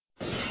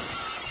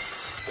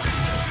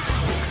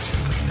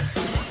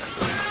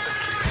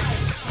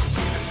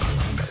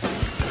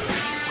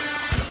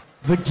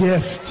the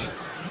gift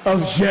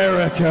of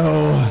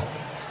Jericho.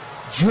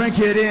 Drink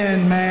it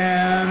in,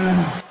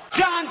 man.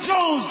 John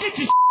Jones, get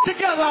your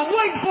together. I'm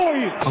waiting for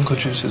you. Uncle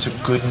Juice is a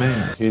good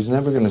man. He's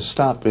never going to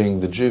stop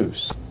being the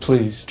Juice.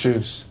 Please,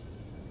 Juice.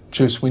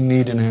 Juice, we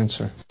need an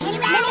answer.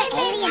 Remember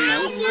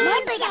Alienation?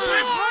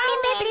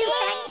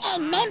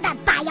 Remember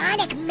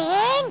Bionic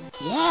Man?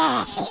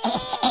 Yeah.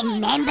 And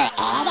remember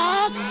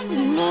Addicts?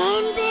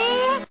 Remember?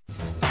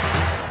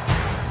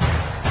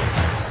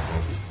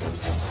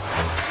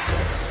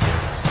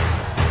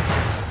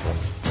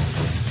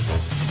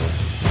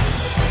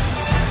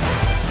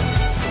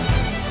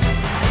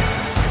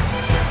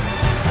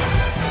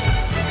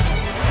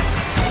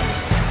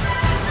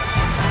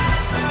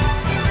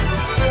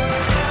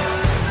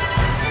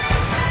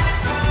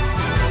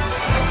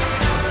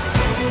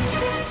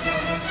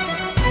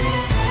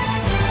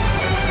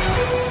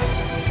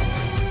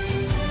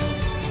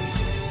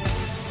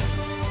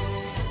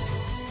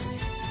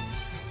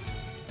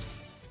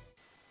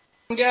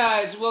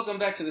 Guys, welcome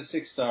back to the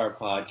 6-Star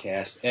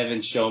Podcast.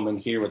 Evan Showman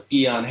here with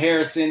Dion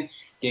Harrison,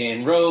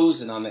 Dan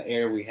Rose, and on the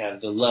air we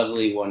have the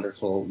lovely,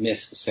 wonderful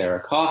Miss Sarah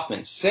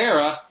Kaufman.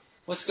 Sarah,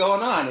 what's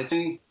going on?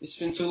 It's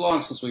been too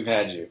long since we've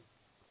had you.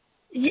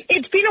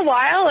 It's been a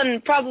while,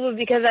 and probably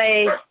because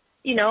I,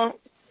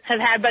 have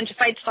had a bunch of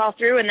fights fall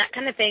through and that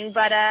kind of thing,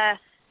 but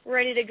we're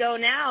ready to go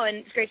now, and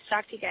it's great to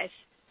talk to you guys.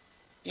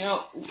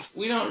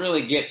 We don't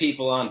really get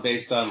people on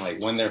based on,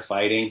 when they're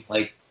fighting.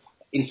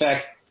 In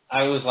fact,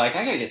 I was like,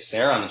 I gotta get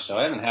Sarah on the show.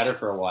 I haven't had her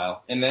for a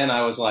while. And then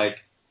I was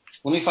like,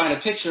 let me find a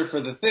picture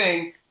for the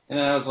thing. And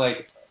then I was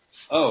like,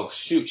 oh,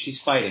 shoot, she's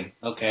fighting.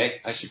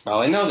 Okay, I should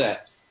probably know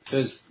that.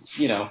 Because,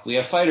 we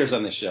have fighters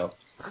on the show.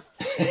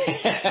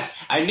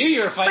 I knew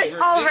you were fighting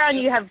but all around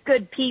you have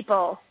good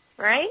people,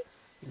 right?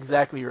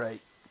 Exactly right.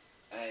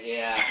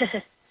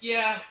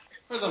 Yeah,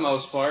 for the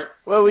most part.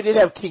 Well, we did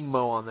have King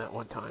Mo on that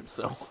one time,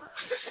 so.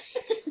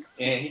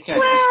 Yeah,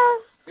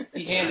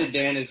 he handed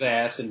Dan his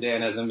ass, and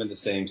Dan hasn't been the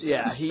same since.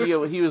 Yeah,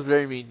 he was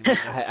very mean to me.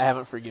 I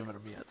haven't forgiven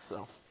him yet,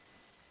 so.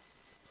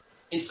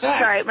 In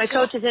fact... Sorry, my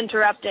coach is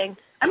interrupting.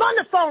 I'm on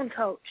the phone,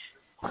 coach.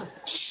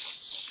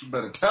 You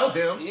better tell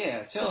him.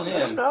 Yeah, tell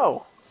him.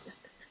 No.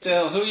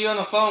 Tell who are you on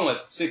the phone with?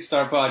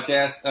 6-Star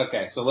Podcast.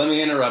 Okay, so let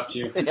me interrupt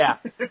you. Yeah.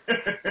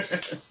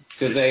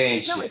 Because they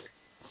ain't shit.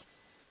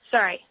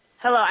 Sorry.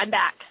 Hello, I'm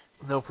back.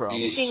 No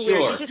problem. He's being sure.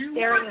 weird. He's just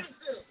staring.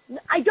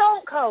 I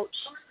don't, coach.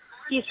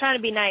 He's trying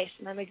to be nice,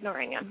 and I'm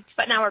ignoring him.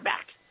 But now we're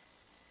back.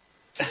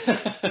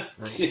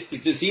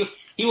 Because he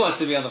wants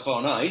to be on the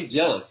phone, huh? He's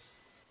jealous.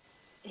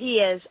 He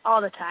is, all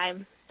the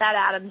time. That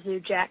Adam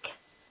Zuzek.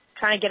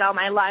 Trying to get all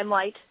my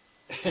limelight.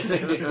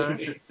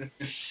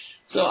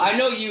 So I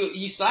know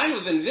you signed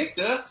with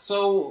Invicta,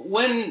 so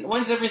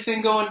when's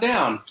everything going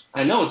down?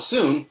 I know it's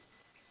soon.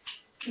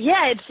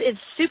 Yeah, it's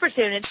super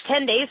soon. It's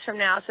 10 days from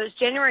now, so it's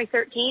January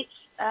 13th.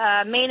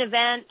 Main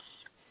event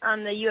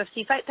on the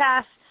UFC Fight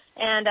Pass.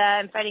 And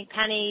I'm fighting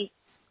Penny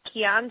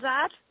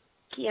Kianzad.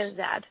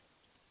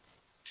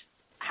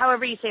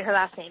 However you say her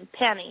last name.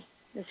 Penny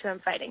is who I'm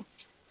fighting.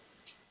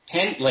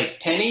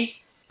 Penny?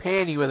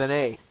 Penny with an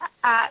A.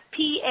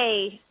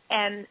 Pannie.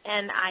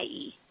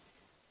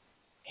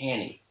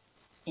 Penny.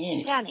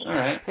 Penny. All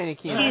right. Penny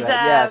She's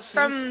Kianzad.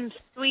 from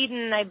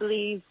Sweden, I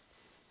believe.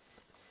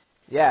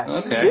 Yeah,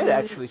 she's Okay. good,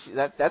 actually.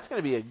 That's going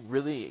to be a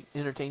really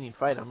entertaining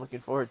fight. I'm looking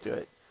forward to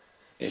it.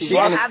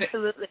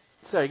 Absolutely.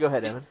 Sorry, go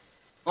ahead, Evan.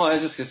 Well, I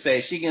was just going to say,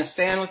 is she going to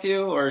stand with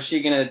you, or is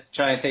she going to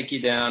try and take you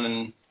down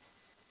and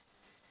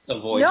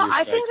avoid your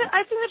I striking? think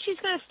that she's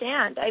going to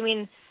stand. I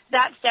mean,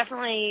 that's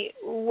definitely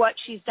what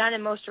she's done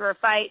in most of her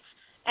fights,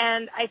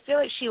 and I feel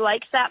like she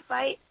likes that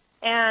fight,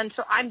 and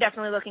so I'm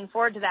definitely looking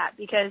forward to that,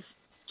 because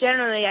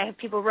generally I have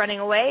people running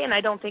away, and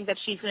I don't think that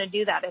she's going to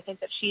do that. I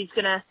think that she's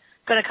going to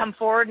come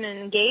forward and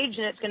engage,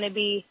 and it's going to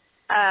be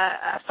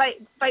a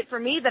fight for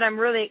me that I'm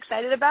really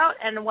excited about,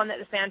 and one that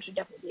the fans should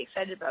definitely be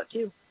excited about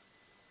too.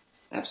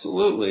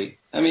 Absolutely.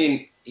 I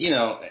mean,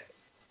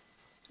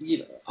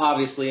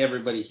 obviously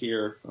everybody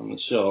here on the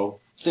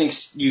show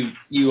thinks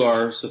you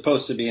are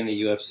supposed to be in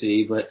the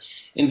UFC, but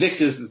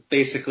Invictus is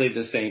basically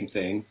the same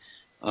thing.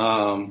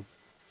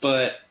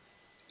 But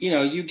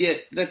you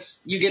get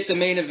the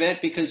main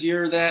event because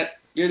you're that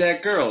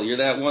girl. You're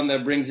that one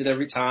that brings it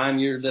every time.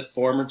 You're the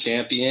former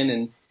champion,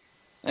 and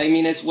I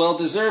mean, it's well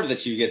deserved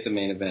that you get the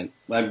main event.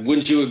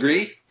 Wouldn't you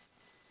agree?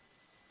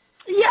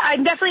 Yeah,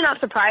 I'm definitely not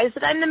surprised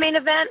that I'm the main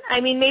event. I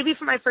mean, maybe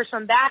for my first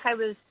one back, I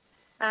was,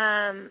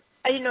 I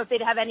didn't know if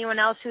they'd have anyone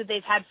else who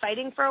they've had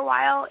fighting for a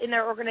while in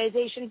their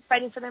organization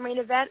fighting for their main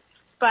event.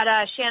 But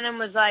Shannon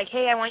was like,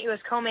 hey, I want you as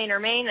co-main or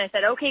main. And I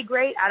said, okay,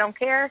 great. I don't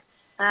care.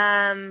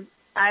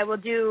 I will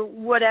do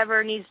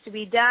whatever needs to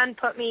be done.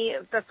 Put me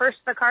the first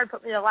of the card,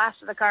 put me the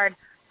last of the card.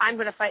 I'm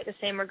going to fight the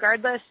same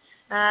regardless.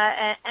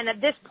 And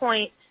at this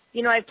point,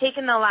 I've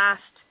taken the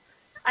last,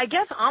 I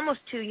guess,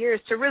 almost 2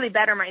 years to really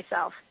better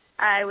myself.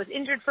 I was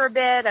injured for a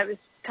bit. I was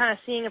kind of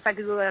seeing if I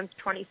could go down to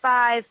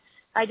 25.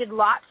 I did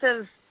lots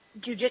of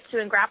jiu-jitsu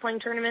and grappling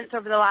tournaments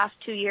over the last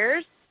 2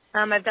 years.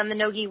 I've done the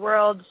Nogi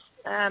Worlds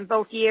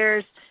both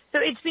years. So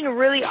it's been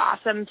really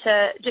awesome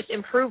to just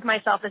improve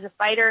myself as a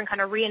fighter and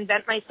kind of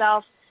reinvent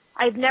myself.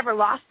 I've never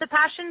lost the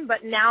passion,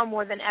 but now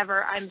more than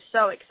ever, I'm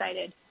so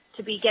excited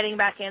to be getting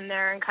back in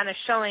there and kind of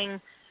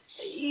showing,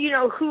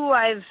 who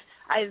I've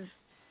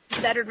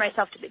bettered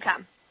myself to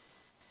become.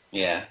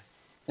 Yeah.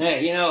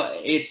 Yeah,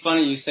 it's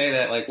funny you say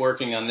that, like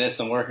working on this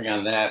and working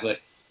on that, but,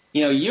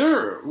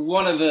 you're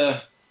one of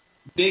the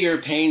bigger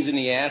pains in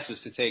the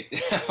asses to take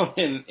down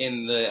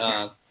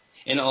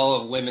in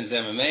all of women's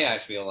MMA, I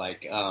feel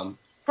like.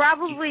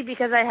 Probably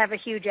because I have a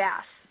huge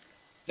ass.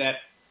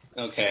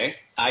 Okay,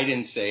 I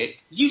didn't say it.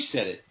 You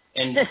said it.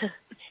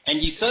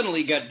 And you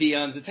suddenly got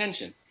Dion's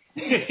attention.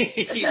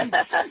 He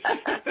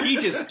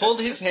just pulled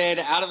his head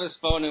out of his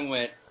phone and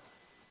went,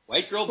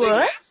 white girl, big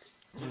ass.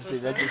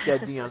 That just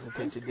got Dion's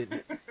attention,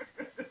 didn't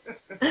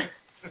it?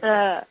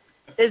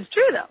 It's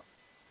true, though.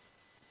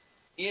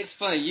 It's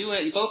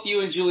funny. Both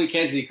you and Julie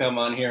Kedzie come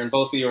on here, and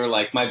both of you are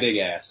like, my big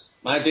ass.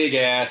 My big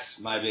ass.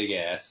 My big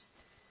ass.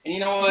 And you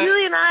know what?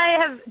 Julie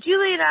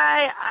and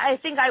I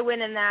think I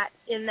win in that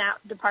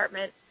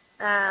department.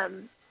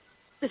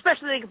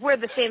 Especially if we're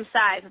the same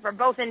size. If we're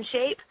both in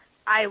shape,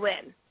 I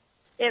win.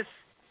 If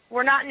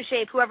we're not in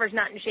shape, whoever's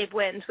not in shape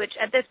wins, which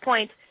at this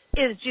point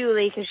is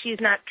Julie because she's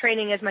not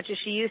training as much as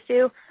she used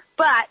to.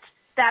 But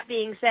that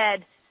being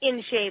said,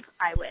 in shape,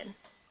 I win.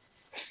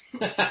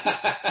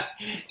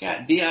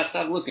 God, Dion,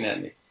 stop looking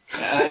at me.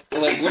 What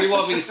do you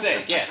want me to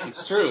say? Yes,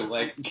 it's true.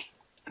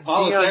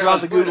 Dion's on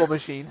the Google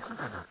machine.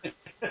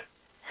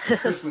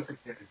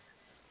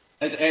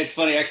 It's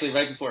funny, actually,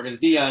 right before, because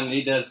Dion,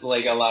 he does, a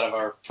lot of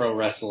our pro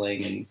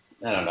wrestling, and,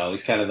 I don't know,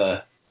 he's kind of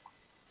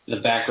the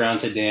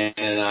background to Dan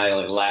and I,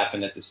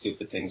 laughing at the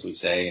stupid things we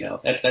say,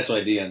 That's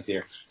why Dion's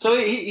here. So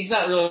he's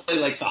not really,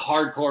 the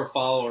hardcore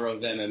follower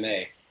of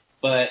MMA.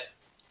 But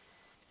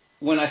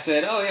when I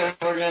said, oh, yeah,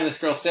 we're going to have this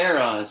girl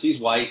Sarah on, and she's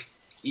white,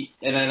 and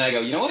then I go,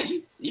 you know what,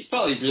 you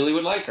probably really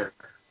would like her.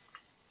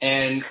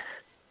 And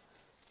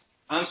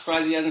I'm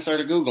surprised he hasn't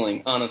started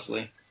Googling,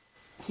 honestly.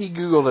 He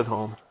Googled at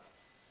home.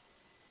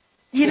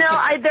 There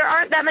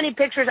aren't that many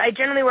pictures. I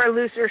generally wear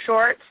looser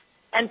shorts,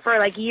 and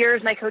for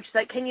years my coach is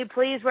like, can you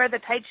please wear the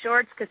tight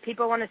shorts because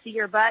people want to see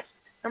your butt?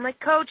 I'm like,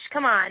 Coach,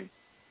 come on.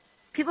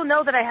 People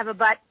know that I have a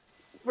butt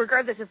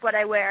regardless of what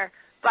I wear,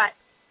 but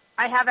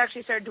I have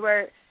actually started to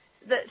wear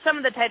some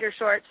of the tighter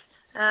shorts,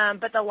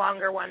 but the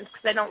longer ones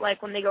because I don't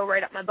like when they go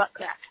right up my butt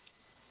crack.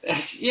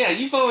 Yeah,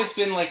 you've always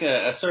been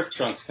a surf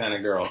trunks kind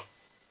of girl.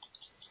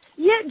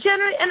 Yeah,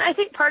 generally, and I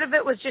think part of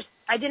it was just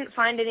I didn't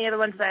find any other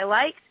ones that I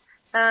liked.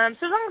 So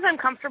as long as I'm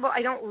comfortable,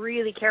 I don't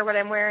really care what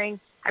I'm wearing.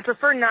 I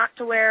prefer not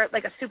to wear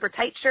a super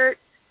tight shirt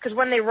because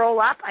when they roll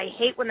up, I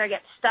hate when they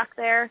get stuck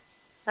there.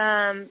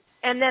 And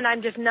then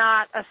I'm just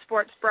not a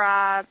sports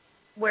bra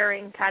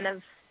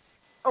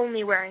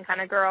only wearing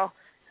kind of girl.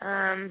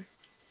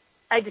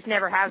 I just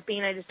never have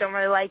been. I just don't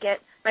really like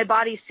it. My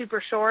body's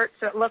super short,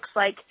 so it looks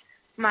like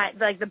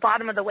the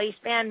bottom of the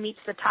waistband meets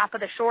the top of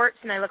the shorts,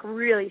 and I look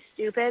really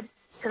stupid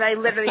because I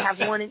literally have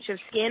 1 inch of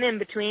skin in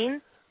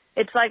between.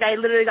 It's like I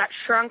literally got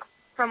shrunk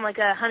from a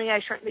Honey, I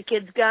Shrunk the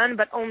Kid's gun,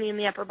 but only in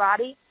the upper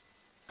body.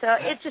 So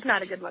it's just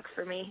not a good look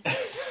for me.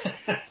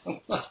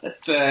 What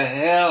the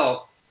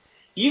hell?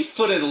 You've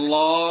put in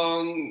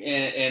long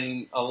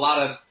and a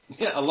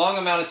long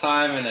amount of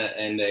time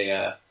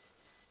and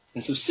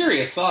some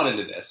serious thought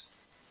into this.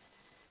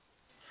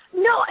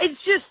 No,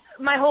 it's just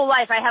my whole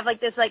life. I have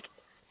this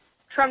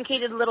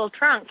truncated little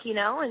trunk,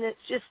 and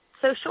it's just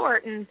so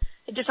short, and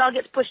it just all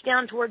gets pushed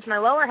down towards my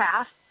lower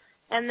half,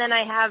 and then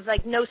I have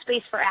no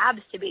space for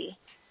abs to be,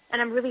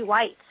 and I'm really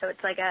white, so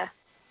it's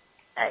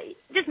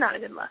just not a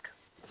good look.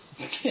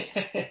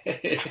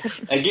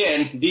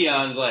 Again,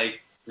 Dion's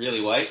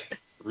really white.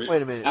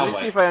 Wait a minute. Let me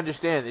see if I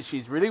understand this.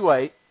 She's really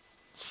white.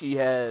 She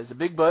has a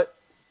big butt.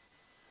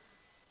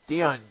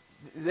 Dion,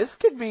 this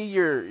could be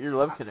your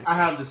love connection. I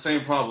have the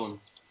same problem.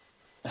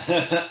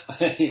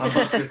 My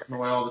butt gets in the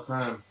way all the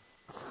time.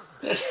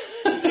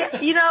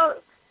 Yeah,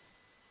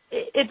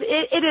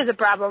 it is a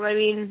problem. I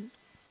mean,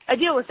 I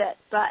deal with it,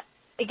 but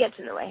it gets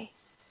in the way.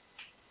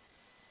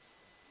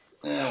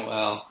 Yeah,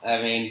 well,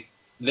 I mean,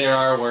 there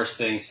are worse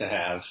things to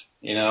have,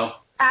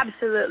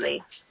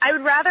 Absolutely. I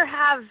would rather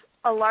have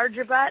a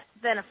larger butt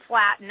than a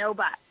flat no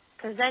butt,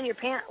 because then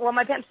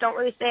my pants don't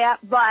really stay up,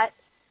 but,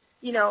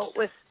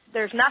 if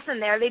there's nothing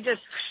there, they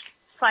just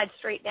slide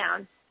straight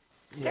down.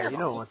 Yeah, you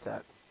don't want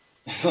that.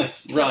 It's like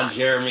Ron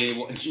Jeremy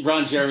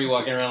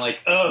walking around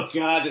oh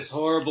God, this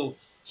horrible,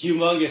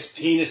 humongous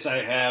penis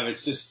I have.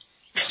 It's just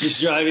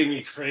driving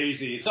me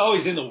crazy. It's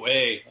always in the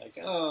way. I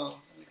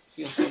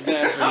feel so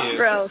bad for you.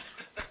 Gross.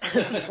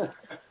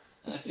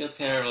 I feel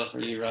terrible for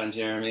you, Ron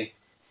Jeremy.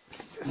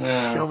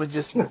 Showman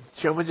just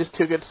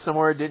took it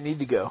somewhere it didn't need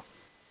to go.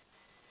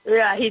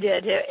 Yeah, he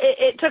did.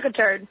 It took a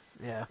turn.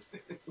 Yeah.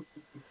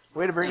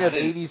 Way to bring up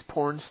 80s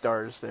porn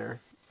stars there,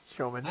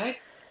 Showman. I'm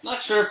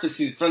not sure if it's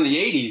from the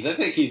 80s. I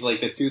think he's the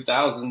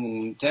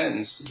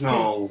 2010s.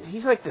 No.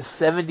 He's the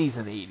 70s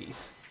and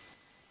 80s.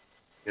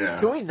 Yeah.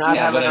 Can we not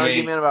have an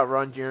argument about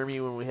Ron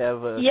Jeremy when we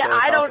have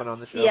Sarah Kaufman on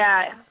the show?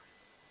 Yeah,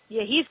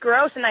 he's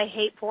gross and I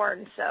hate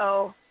porn,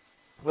 so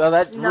Well,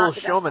 that rules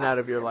Showman out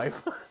of your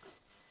life.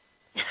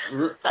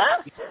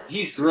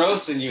 He's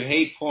gross and you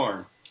hate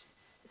porn.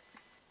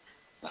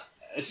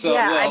 So,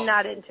 yeah, well, I'm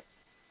not into it.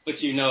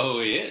 But you know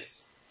who he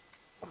is.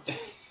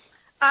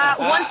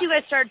 Once you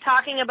guys started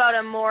talking about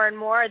him more and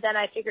more, then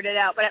I figured it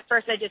out. But at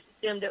first I just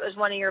assumed it was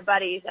one of your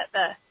buddies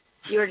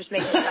you were just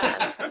making fun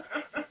of.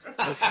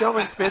 Well,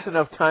 Showman spent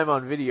enough time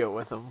on video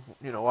with him,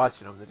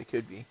 watching him, that it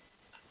could be.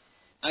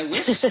 I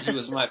wish he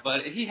was my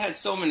buddy. He had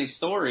so many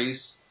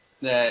stories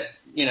that,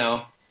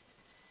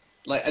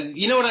 like,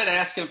 you know what I'd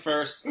ask him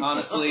first,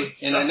 honestly?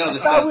 And I know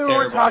this sounds terrible. We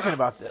weren't talking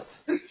about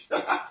this.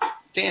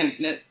 Dan,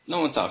 no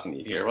one's talking to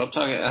you here. Well, I'm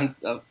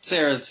talking.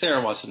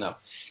 Sarah wants to know.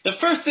 The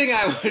first thing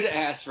I would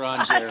ask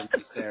Ron Jeremy,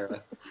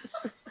 Sarah.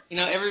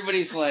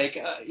 Everybody's like,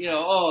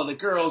 the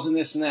girls and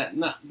this and that.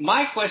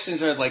 My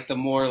questions are like the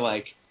more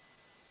like,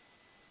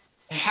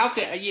 how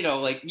can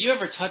you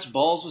ever touch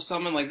balls with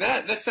someone like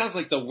that? That sounds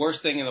like the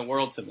worst thing in the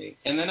world to me.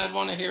 And then I'd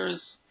want to hear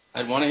his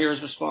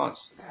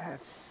response.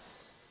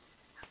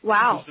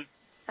 Wow.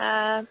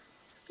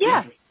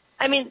 Yeah.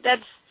 I mean,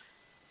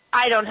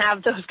 I don't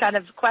have those kind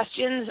of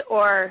questions,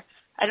 or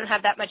I don't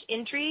have that much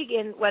intrigue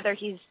in whether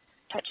he's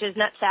touched his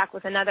nutsack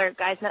with another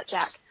guy's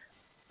nutsack.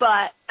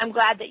 But I'm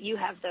glad that you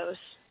have those.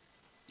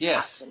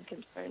 Yes. And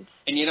concerns.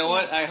 And you know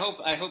what? I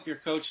hope your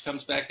coach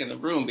comes back in the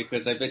room,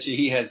 because I bet you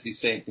he has these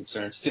same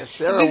concerns too. Yeah,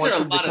 Sarah wants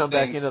him to come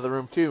back into the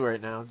room too right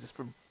now, just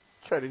for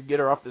trying to get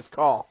her off this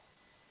call.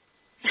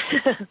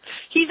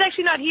 He's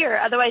actually not here.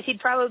 Otherwise, he'd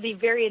probably be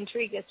very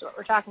intrigued as to what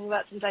we're talking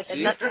about, since I said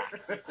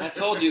nutsack. I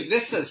told you,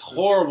 this is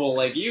horrible.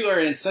 Like, you are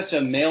in such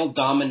a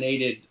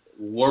male-dominated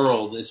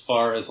world as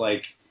far as,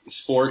 like,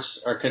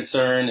 sports are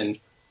concerned. And,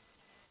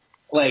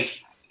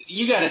 like,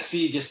 you got to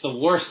see just the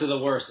worst of the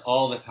worst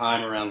all the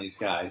time around these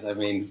guys. I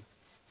mean,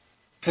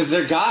 because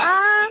they're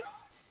guys.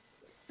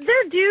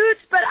 They're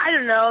dudes, but I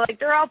don't know. Like,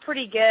 they're all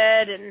pretty good.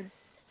 And,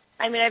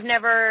 I mean, I've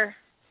never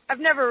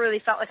really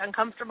felt like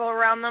uncomfortable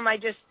around them. I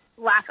just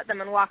laugh at them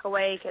and walk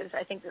away because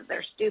I think that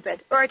they're stupid,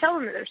 or I tell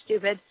them that they're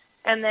stupid,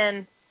 and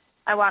then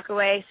I walk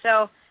away.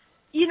 So,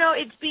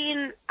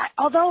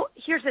 although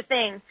here's the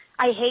thing,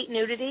 I hate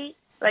nudity,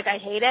 like I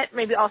hate it.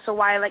 Maybe also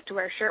why I like to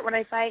wear a shirt when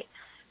I fight.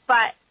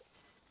 But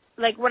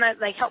like when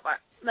I help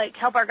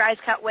our guys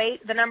cut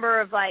weight, the number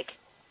of like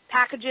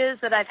packages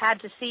that I've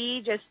had to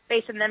see just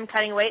based on them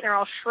cutting weight, and they're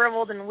all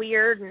shriveled and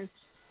weird. And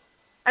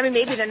I mean,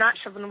 maybe they're not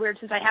shriveled and weird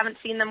since I haven't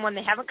seen them when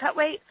they haven't cut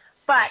weight,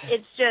 but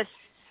it's just,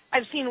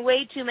 I've seen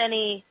way too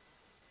many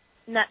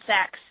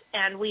nutsacks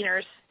and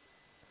wieners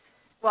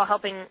while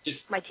helping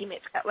my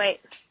teammates cut weight.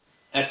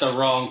 At the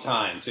wrong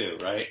time, too,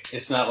 right?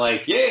 It's not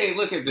like, yay,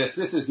 look at this.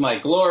 This is my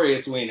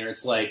glorious wiener.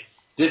 It's like,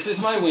 this is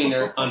my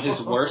wiener on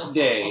his worst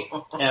day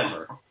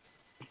ever.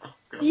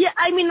 Yeah,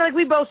 I mean, like,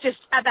 we both just,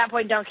 at that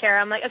point, don't care.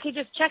 I'm like, okay,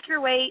 just check your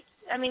weight.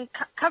 I mean,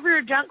 cover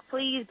your junk,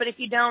 please. But if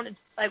you don't, it's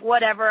like,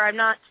 whatever. I'm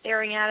not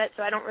staring at it,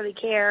 so I don't really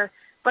care.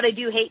 But I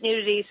do hate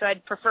nudity, so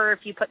I'd prefer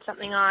if you put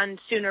something on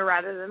sooner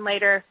rather than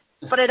later.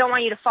 But I don't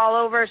want you to fall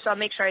over, so I'll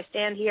make sure I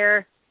stand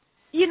here.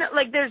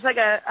 There's like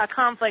a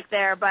conflict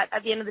there, but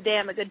at the end of the day,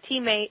 I'm a good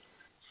teammate.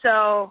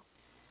 So,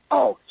 you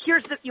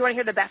want to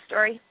hear the best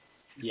story?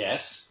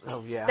 Yes.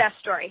 Oh, yeah. Best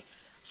story.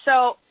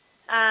 So,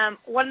 a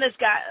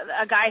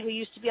guy who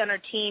used to be on our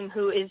team,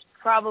 who is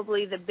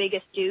probably the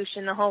biggest douche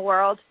in the whole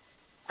world,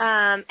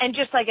 and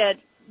just like a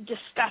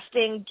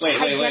disgusting,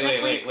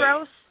 hygienically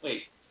gross.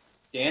 Wait.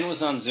 Dan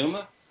was on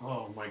Zuma?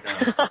 Oh, my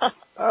God.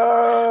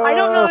 I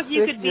don't know if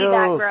you could be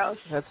that gross.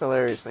 That's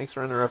hilarious. Thanks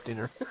for interrupting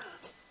her.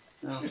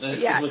 No, it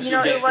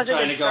was a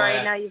good story.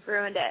 Now you've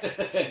ruined it.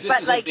 This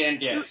is what Dan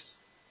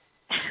gets.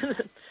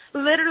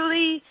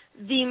 Literally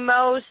the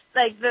most,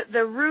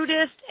 the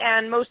rudest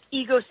and most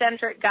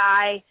egocentric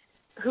guy,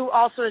 who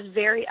also is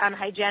very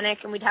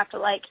unhygienic, and we'd have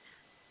to,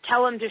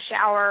 tell him to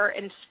shower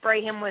and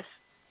spray him with,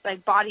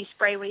 body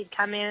spray when he'd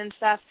come in and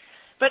stuff.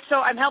 But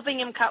so I'm helping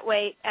him cut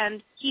weight,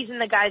 and he's in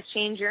the guys'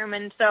 change room,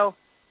 and so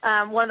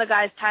one of the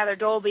guys, Tyler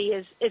Dolby,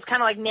 is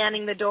kind of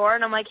manning the door,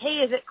 and I'm like,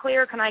 hey, is it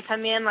clear? Can I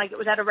come in? It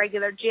was at a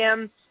regular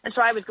gym, and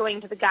so I was going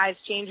to the guys'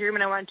 change room,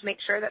 and I wanted to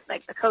make sure that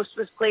the coast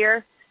was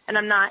clear, and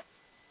I'm not,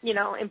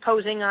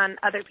 imposing on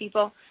other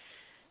people.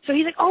 So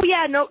he's like, oh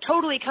yeah, no,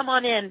 totally, come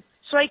on in.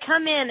 So I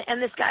come in,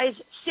 and this guy's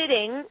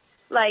sitting,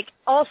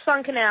 all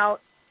sunken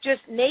out,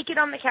 just naked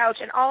on the couch,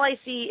 and all I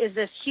see is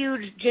this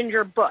huge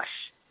ginger bush.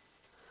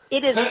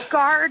 It has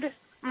scarred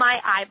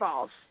my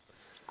eyeballs.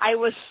 I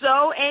was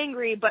so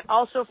angry, but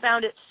also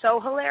found it so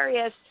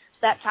hilarious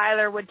that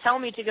Tyler would tell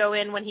me to go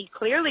in when he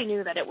clearly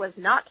knew that it was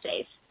not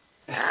safe.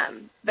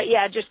 But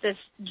yeah, just this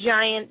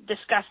giant,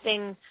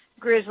 disgusting,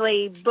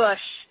 grisly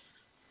bush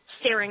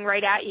staring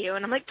right at you.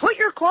 And I'm like, put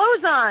your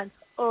clothes on.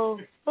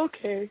 Oh,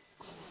 okay.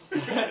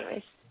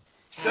 Anyways.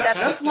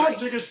 That's my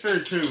biggest fear,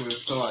 too,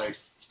 is to,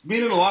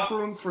 being in the locker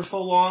room for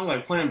so long,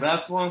 playing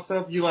basketball and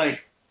stuff, you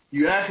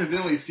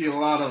accidentally see a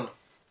lot of,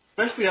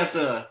 especially at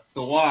the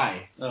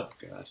Y. Oh,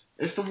 God.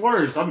 It's the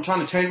worst. I'm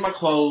trying to change my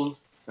clothes,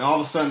 and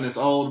all of a sudden this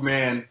old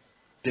man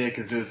dick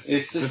is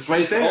just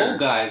right there. Old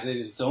guys, they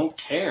just don't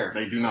care.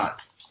 They do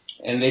not.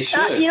 And they should.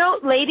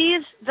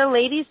 The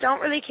ladies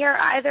don't really care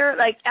either.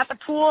 Like, at the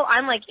pool,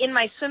 I'm, like, in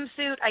my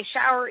swimsuit. I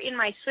shower in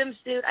my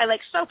swimsuit. I,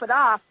 like, soap it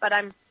off, but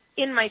I'm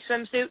in my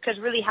swimsuit because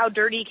really how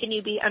dirty can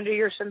you be under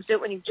your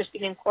swimsuit when you've just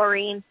been in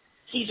chlorine?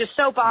 So you just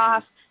soap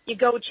off, you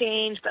go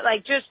change, but,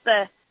 like, just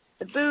the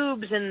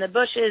boobs and the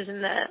bushes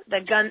and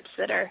the gunts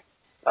that are,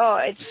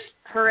 it's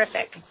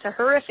horrific. It's a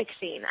horrific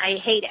scene. I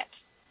hate it.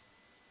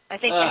 I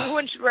think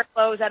everyone should wear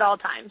clothes at all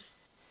times.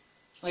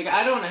 Like,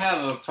 I don't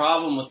have a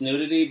problem with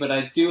nudity, but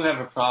I do have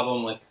a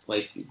problem with,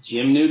 like,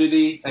 gym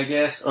nudity, I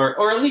guess,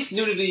 or at least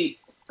nudity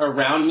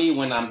around me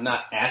when I'm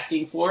not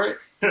asking for it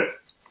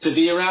to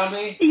be around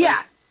me.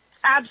 Yeah,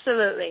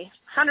 absolutely.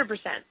 100%.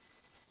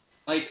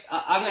 Like,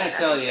 I'm going to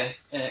tell you,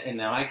 and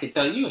now I could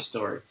tell you a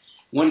story.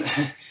 One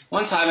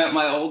time at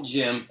my old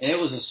gym, and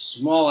it was a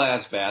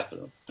small-ass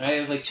bathroom, right? It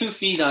was like 2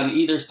 feet on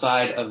either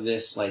side of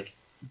this, like,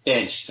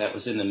 bench that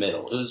was in the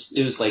middle.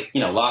 It was like,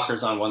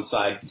 lockers on one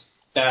side,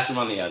 bathroom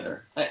on the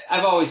other.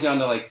 I've always gone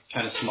to, like,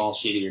 kind of small,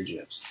 shittier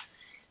gyms.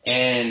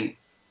 And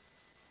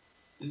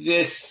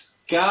this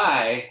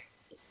guy,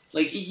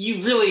 like,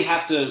 you really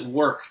have to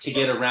work to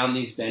get around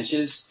these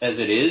benches as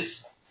it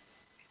is.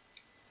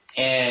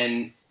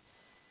 And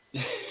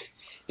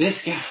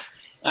this guy,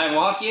 I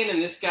walk in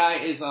and this guy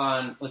is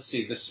on,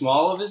 the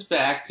small of his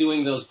back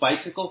doing those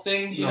bicycle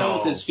things,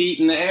 with his feet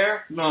in the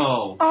air.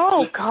 No.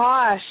 Oh,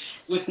 gosh.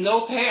 With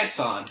no pants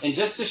on and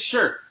just a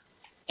shirt.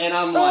 And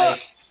I'm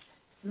like,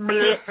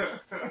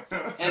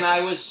 and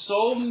I was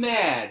so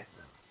mad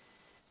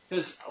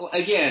because,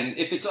 again,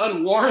 if it's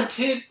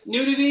unwarranted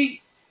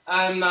nudity,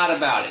 I'm not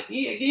about it.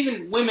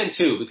 Even women,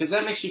 too, because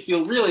that makes you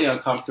feel really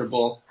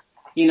uncomfortable.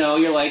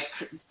 You're like,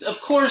 of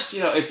course,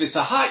 if it's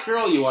a hot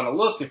girl, you want to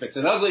look. If it's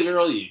an ugly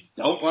girl, you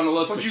don't want to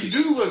look. But you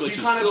do look. But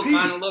you still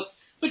kind of look.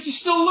 But you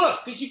still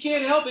look because you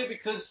can't help it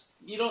because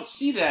you don't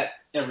see that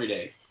every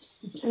day.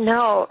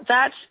 No,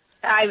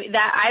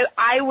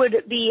 I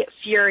would be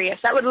furious.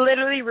 That would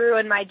literally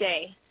ruin my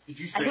day.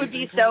 I would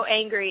be so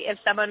angry if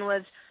someone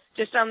was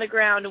just on the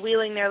ground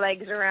wheeling their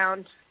legs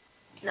around.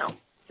 No,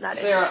 not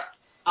Sarah,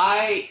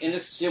 and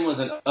this gym was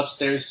an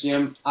upstairs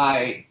gym,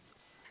 I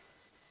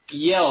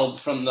yelled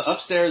from the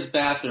upstairs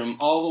bathroom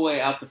all the way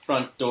out the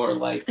front door,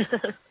 like,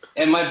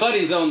 and my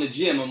buddies own the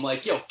gym. I'm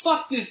like, yo,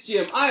 fuck this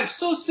gym. I am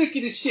so sick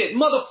of this shit.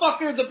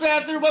 Motherfucker, the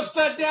bathroom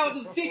upside down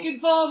with his dick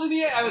and balls in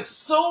the air. I was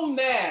so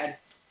mad.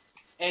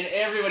 And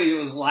everybody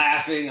was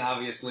laughing,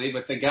 obviously,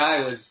 but the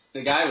guy was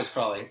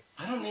probably,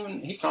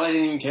 he probably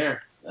didn't even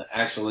care,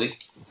 actually.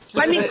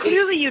 I mean,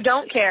 clearly you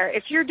don't care.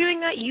 If you're doing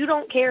that, you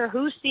don't care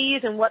who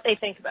sees and what they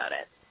think about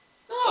it.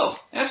 No,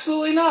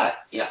 absolutely not.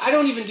 Yeah, I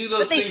don't even do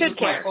those things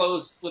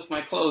with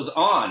my clothes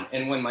on.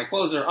 And when my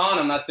clothes are on,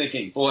 I'm not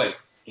thinking, boy,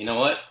 you know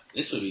what?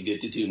 This would be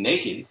good to do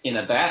naked in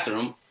a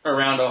bathroom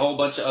around a whole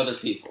bunch of other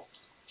people.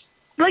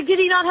 Like, did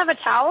he not have a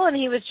towel and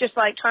he was just,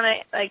 like, trying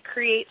to, like,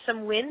 create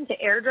some wind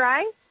to air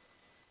dry?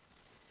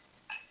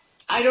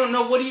 I don't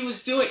know what he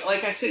was doing.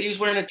 Like I said, he was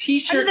wearing a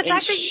T-shirt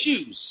and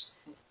shoes.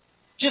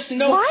 Just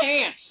no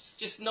pants.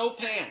 Just no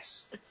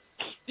pants.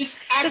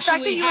 This actually the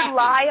fact that you would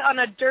lie on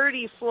a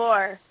dirty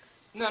floor.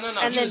 No.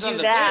 And he was on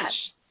the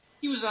bench.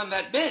 He was on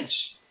that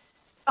bench.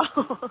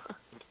 Oh.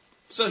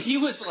 So he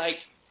was like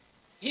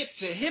hip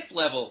to hip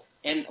level.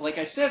 And like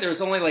I said, there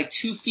was only like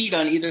 2 feet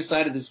on either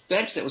side of this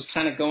bench that was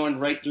kind of going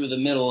right through the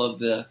middle of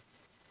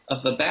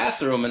the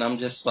bathroom. And I'm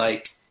just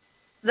like,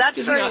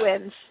 that's where he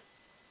wins.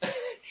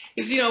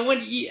 Because,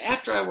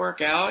 after I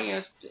work out,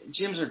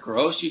 gyms are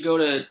gross. You go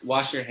to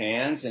wash your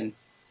hands and,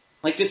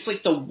 like, it's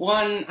like the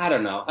one, I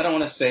don't know. I don't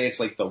want to say it's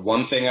like the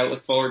one thing I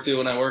look forward to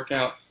when I work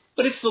out,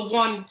 but it's the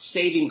one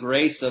saving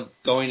grace of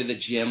going to the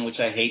gym, which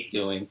I hate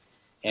doing.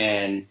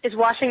 And is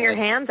washing your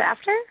hands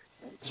after?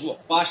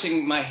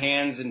 Washing my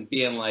hands and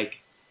being like,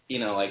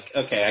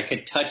 okay, I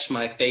could touch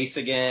my face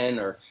again,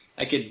 or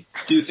I could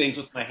do things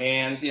with my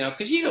hands,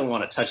 because you don't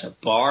want to touch a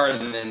bar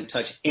and then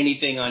touch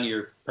anything on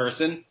your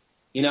person,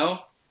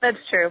 That's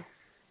true.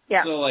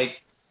 Yeah. So,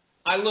 like,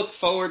 I look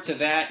forward to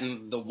that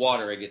and the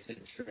water I get to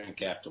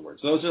drink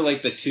afterwards. Those are,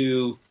 like, the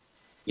two,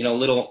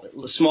 little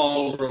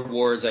small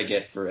rewards I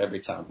get for every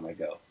time I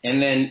go.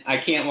 And then I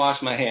can't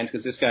wash my hands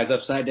because this guy's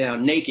upside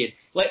down, naked.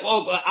 Like,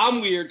 but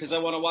I'm weird because I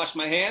want to wash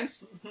my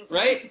hands,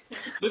 right?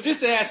 But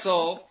this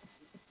asshole,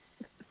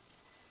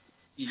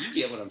 you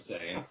get what I'm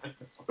saying.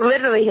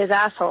 Literally his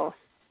asshole.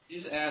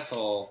 His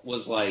asshole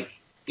was like,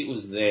 it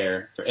was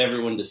there for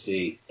everyone to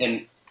see.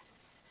 And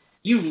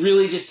you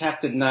really just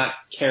have to not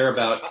care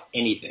about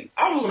anything.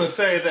 I was going to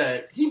say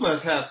that he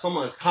must have so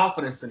much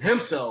confidence in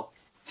himself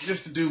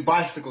just to do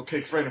bicycle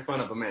kicks right in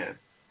front of a man.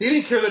 He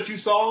didn't care that you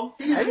saw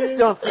him. I just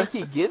don't think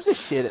he gives a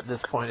shit at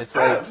this point. It's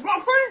like, that's what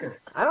I'm saying.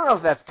 I don't know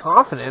if that's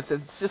confidence.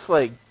 It's just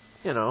like,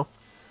 it's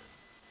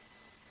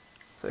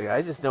like,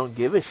 I just don't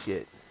give a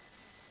shit.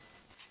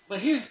 But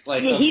here's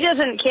like, he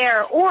doesn't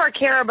care or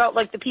care about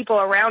like the people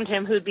around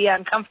him who'd be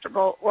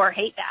uncomfortable or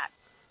hate that.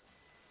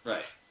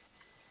 Right.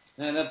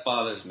 And that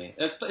bothers me.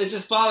 It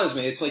just bothers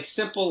me. It's like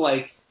simple,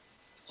 like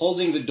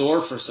holding the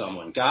door for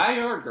someone, guy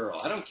or girl.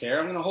 I don't care.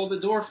 I'm going to hold the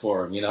door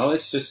for him.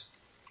 It's just.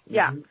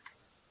 Yeah.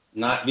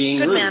 not being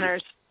Good rude.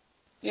 manners.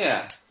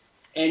 Yeah.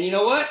 And you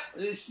know what?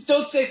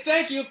 Don't say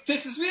thank you. It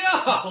pisses me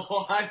off.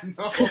 Oh, I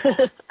know.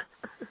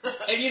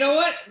 And you know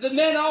what? The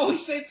men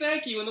always say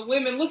thank you, and the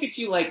women look at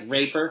you like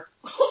raper.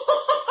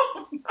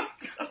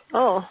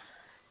 Oh.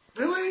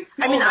 Really?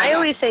 I mean, I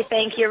always say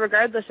thank you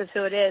regardless of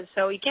who it is,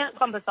 so you can't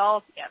clump us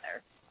all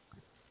together.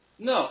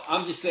 No,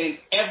 I'm just saying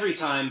every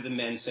time the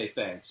men say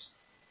thanks.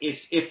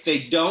 If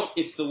they don't,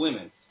 it's the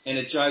women. And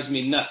it drives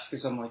me nuts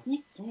because I'm like,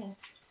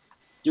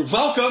 you're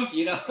welcome,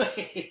 you know,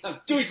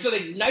 I'm doing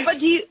something nice. But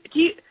do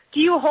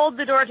you hold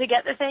the door to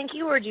get the thank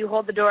you, or do you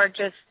hold the door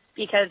just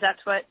because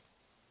that's what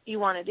you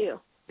want to do?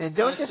 And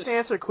don't just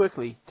answer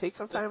quickly. Take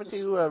some time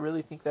to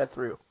really think that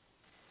through.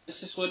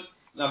 It's just what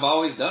I've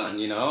always done,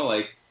 you know,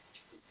 like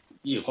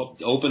you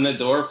open the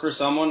door for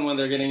someone when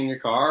they're getting in your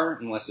car,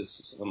 unless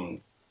it's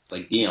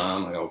like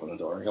Dion, like open the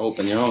door. You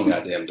open your own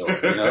goddamn door,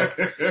 you know?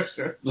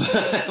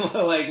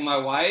 But like my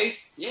wife,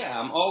 yeah,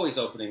 I'm always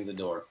opening the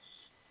door.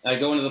 I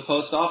go into the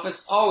post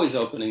office, always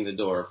opening the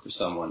door for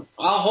someone.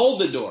 I'll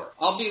hold the door.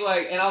 I'll be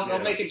like, and I'll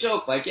make a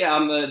joke, like,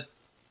 yeah,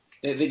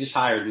 they just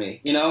hired me,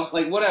 you know?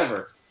 Like,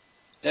 whatever.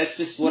 That's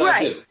just what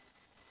I do.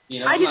 You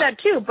know, I do that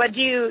too, but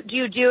do you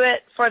do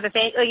it for the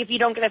thank? Like, if you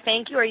don't get a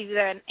thank you, are you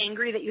then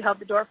angry that you held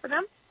the door for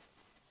them?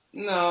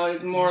 No,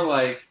 it's more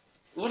like,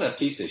 what a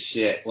piece of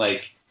shit.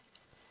 Like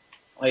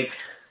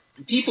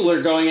people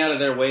are going out of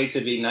their way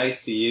to be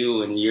nice to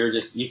you, and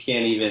you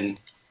can't even.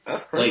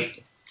 That's crazy.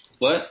 Like,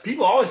 what?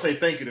 People always say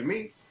thank you to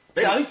me.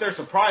 I think they're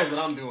surprised that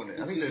I'm doing it.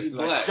 I think it's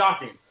like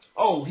shocking.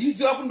 Oh,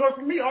 he's opening the door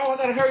for me? Oh, I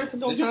gotta hurry up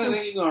and go get this. They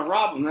think you're gonna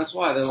rob them. That's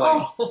why they're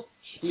like,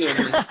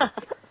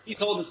 he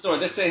told the story.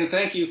 They're saying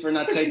thank you for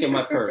not taking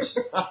my purse.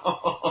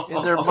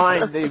 In their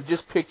mind, they've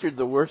just pictured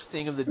the worst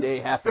thing of the day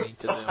happening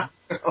to them.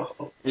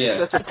 Yeah. It's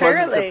such a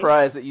pleasant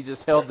surprise that you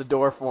just held the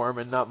door for them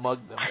and not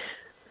mugged them.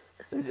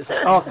 They're just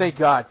like, oh, thank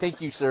God.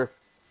 Thank you, sir.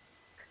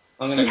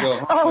 I'm gonna go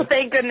home. Oh,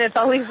 thank goodness.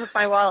 I'll leave with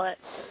my wallet.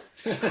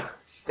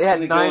 They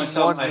had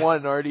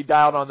 911 already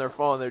dialed on their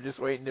phone. They're just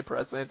waiting to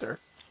press enter.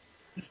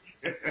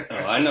 Oh,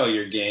 I know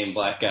your game,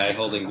 black guy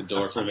holding the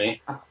door for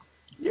me.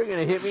 You're going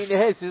to hit me in the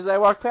head as soon as I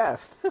walk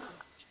past.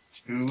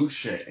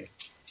 Touche.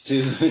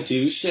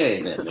 Touche.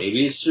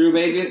 Maybe it's true,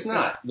 maybe it's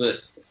not.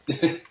 But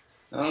I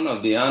don't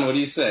know, Dion, what do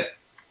you say?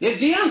 Yeah,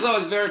 Dion's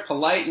always very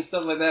polite and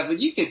stuff like that, but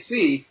you can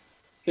see,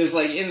 because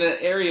like in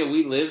the area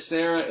we live,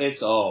 Sarah,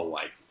 it's all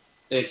white.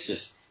 It's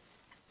just,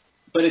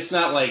 but it's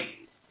not like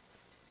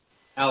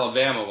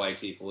Alabama white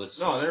people. It's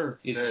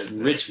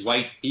rich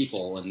white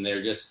people, and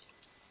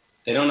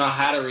they don't know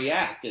how to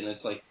react. And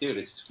it's like, dude,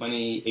 it's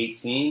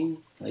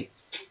 2018. Like,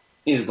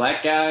 he's a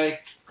black guy.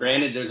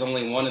 Granted, there's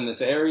only one in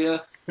this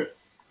area.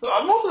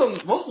 Most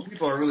of the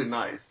people are really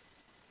nice.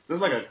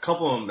 There's like a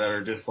couple of them that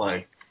are just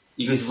like,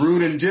 just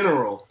rude in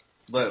general.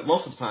 But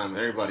most of the time,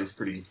 everybody's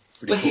pretty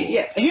cool.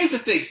 Yeah, here's the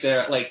thing,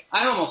 Sarah. Like,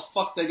 I almost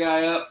fucked the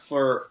guy up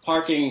for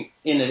parking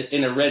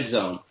in a red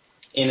zone.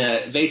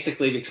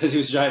 Basically because he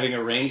was driving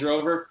a Range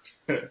Rover.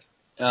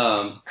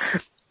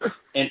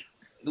 And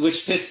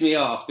which pissed me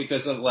off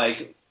because of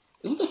like,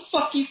 who the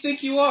fuck you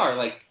think you are?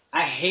 Like,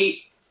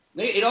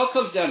 it all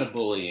comes down to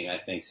bullying, I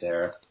think,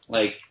 Sarah.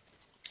 Like,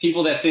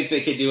 people that think they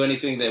can do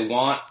anything they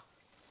want,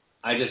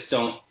 I just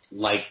don't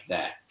like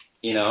that,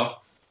 you know?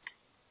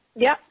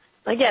 Yep,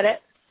 I get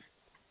it.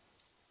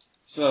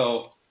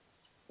 So,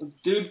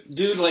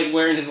 dude like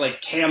wearing his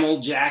like camel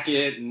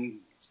jacket and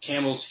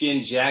camel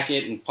skin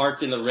jacket and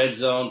parked in the red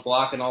zone,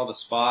 blocking all the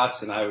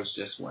spots, and I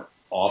went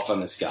off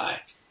on this guy.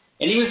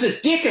 And he was a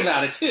dick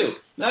about it too.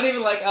 Not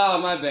even like, oh,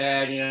 my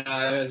bad, you know,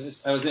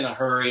 I was in a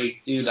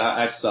hurry. Dude,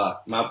 I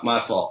suck.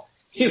 My fault.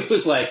 He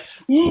was like,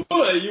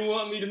 what, you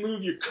want me to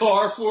move your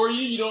car for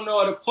you? You don't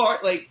know how to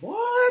park? Like,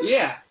 what?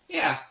 Yeah.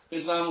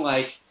 Because I'm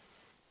like,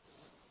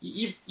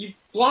 you're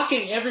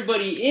blocking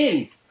everybody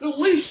in. The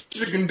least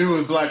you can do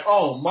is like,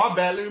 oh, my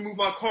bad, let me move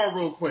my car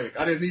real quick.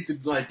 I didn't need to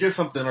like get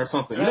something or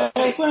something. You know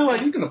what I'm saying?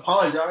 Like, you can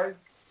apologize.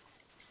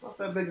 Not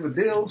that big of a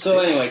deal. So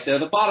anyway, so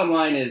the bottom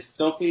line is,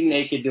 don't be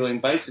naked doing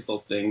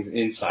bicycle things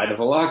inside of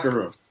a locker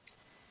room.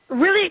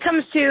 Really, it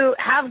comes to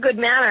have good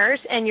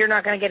manners, and you're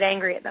not going to get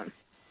angry at them.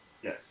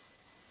 Yes.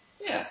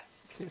 Yeah.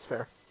 Seems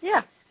fair.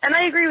 Yeah, and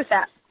I agree with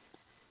that.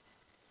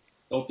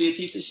 Don't be a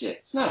piece of shit.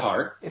 It's not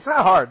hard. It's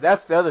not hard.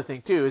 That's the other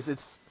thing, too, is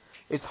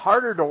it's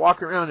harder to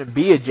walk around and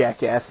be a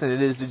jackass than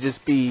it is to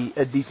just be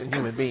a decent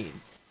human being.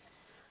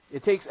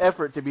 It takes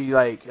effort to be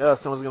like, oh,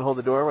 someone's going to hold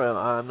the door, well,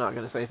 I'm not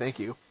going to say thank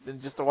you. Then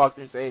just to walk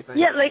through and say, hey,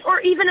 thanks. Yeah, like, or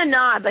even a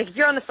nod. Like, if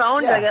you're on the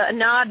phone, like a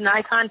nod, an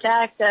eye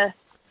contact, a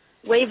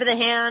wave of the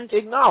hand.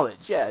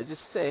 Acknowledge, yeah.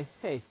 Just say,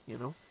 hey, you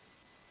know.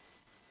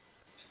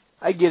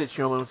 I get it,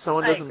 Shulman. When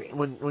someone doesn't,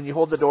 when you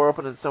hold the door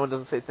open and someone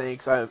doesn't say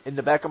thanks, in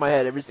the back of my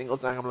head, every single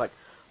time, I'm like,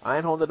 I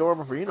ain't holding the door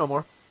open for you no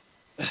more.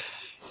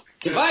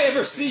 If I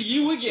ever see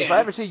you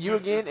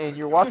again and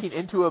you're walking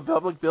into a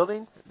public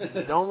building,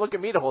 don't look at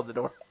me to hold the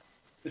door.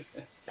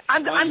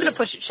 I'm going to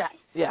push it shut.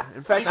 Yeah,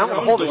 in fact, I'm going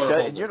to hold it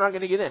shut, and you're not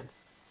going to get in.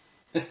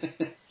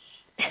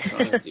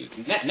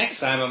 Next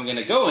time, I'm going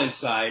to go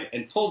inside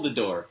and pull the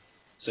door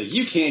so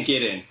you can't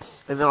get in.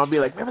 And then I'll be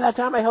like, remember that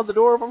time I held the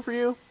door open for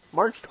you?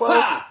 March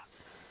 12th? Ha!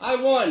 I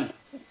won!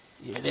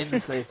 You didn't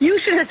say You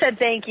should have said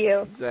thank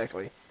you.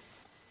 Exactly.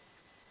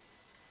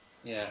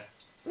 Yeah.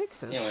 Makes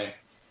sense. Anyway,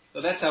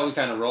 so that's how we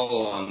kind of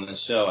roll on the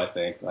show, I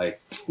think. Like,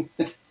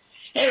 but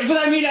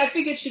I mean, I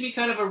think it should be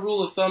kind of a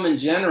rule of thumb in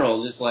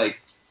general. Just like,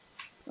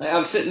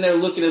 I'm sitting there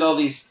looking at all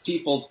these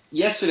people.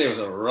 Yesterday was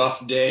a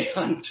rough day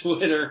on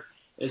Twitter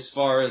as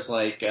far as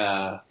like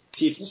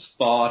people's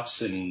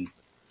thoughts and,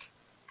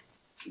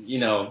 you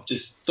know,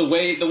 just the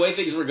way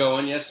things were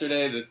going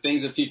yesterday, the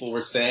things that people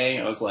were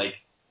saying. I was like,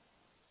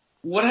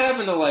 what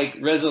happened to like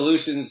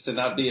resolutions to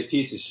not be a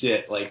piece of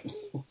shit? Like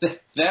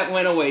that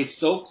went away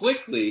so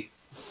quickly.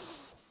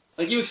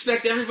 Like you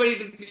expect everybody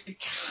to be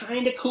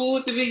kind of cool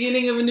at the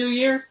beginning of a new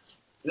year,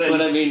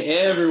 but I mean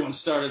everyone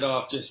started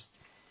off just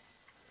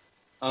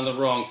on the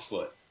wrong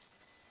foot.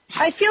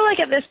 I feel like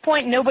at this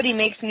point nobody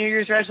makes New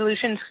Year's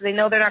resolutions because they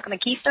know they're not going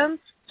to keep them,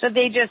 so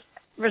they just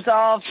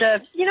resolve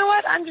to, you know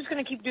what, I'm just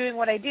going to keep doing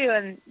what I do,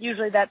 and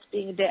usually that's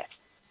being a dick.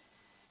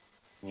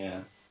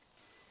 Yeah.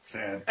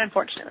 Sad.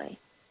 Unfortunately.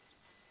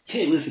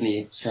 Hey, listen to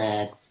you.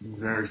 Sad.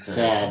 Very sad.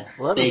 Sad.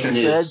 Well, Fake that's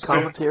news. sad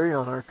commentary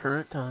on our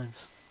current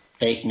times.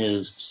 Fake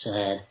news.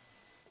 Sad.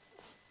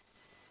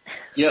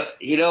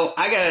 You know,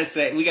 I gotta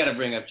say, we gotta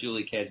bring up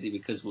Julie Kedzie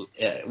because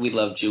we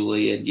love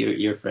Julie and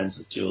you're friends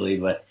with Julie.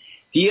 But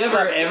do you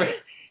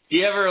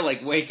ever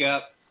like wake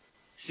up,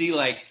 see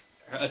like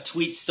a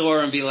tweet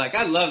store and be like,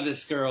 I love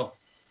this girl,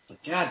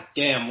 but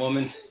goddamn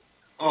woman.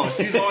 Oh,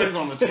 she's always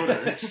on the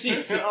Twitter.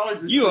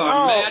 You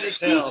are mad as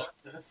hell.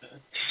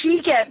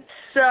 She gets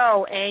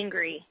so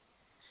angry.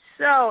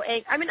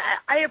 I mean,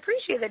 I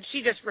appreciate that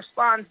she just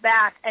responds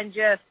back and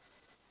just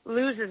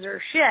loses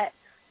her shit.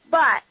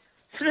 But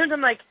sometimes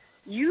I'm like,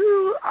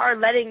 you are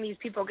letting these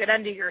people get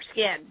under your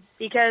skin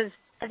because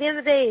at the end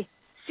of the day,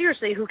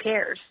 seriously, who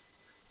cares?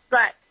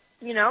 But,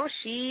 you know,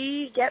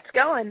 she gets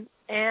going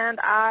and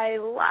I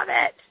love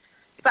it.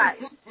 But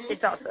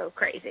it's also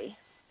crazy.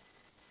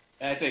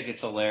 I think it's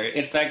hilarious.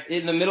 In fact,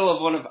 in the middle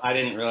of I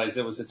didn't realize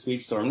it was a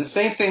tweet storm. The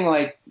same thing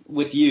like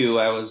with you.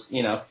 I was,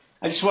 you know,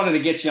 I just wanted to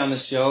get you on the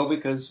show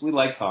because we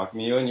like talking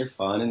to you and you're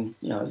fun and,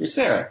 you know, you're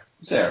Sarah.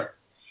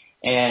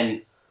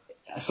 And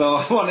so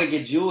I wanted to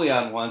get Julie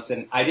on once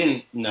and I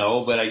didn't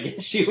know, but I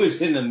guess she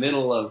was in the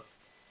middle of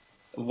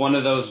one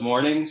of those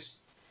mornings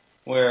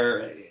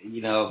where,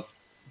 you know,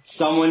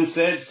 someone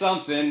said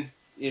something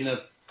in a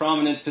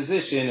prominent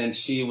position and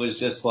she was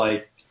just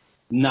like,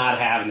 not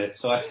having it.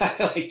 So I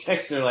like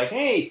text her like,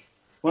 hey,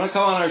 want to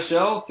come on our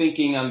show?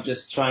 Thinking I'm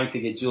just trying to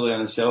get Julie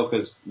on the show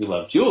because we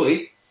love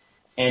Julie.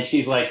 And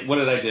she's like, what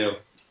did I do?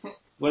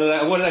 What did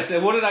I say?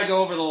 What did I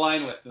go over the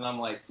line with? And I'm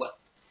like, what?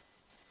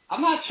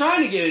 I'm not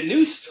trying to get a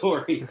news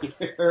story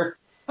here.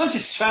 I'm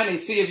just trying to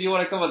see if you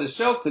want to come on the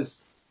show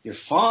because you're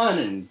fun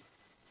and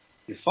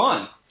you're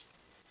fun.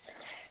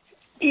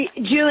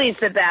 Julie's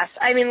the best.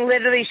 I mean,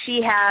 literally,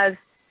 she has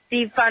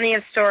the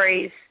funniest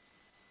stories.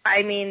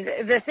 I mean,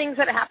 the things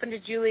that happened to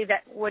Julie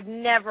that would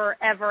never,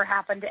 ever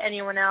happen to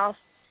anyone else,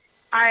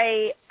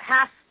 I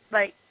have,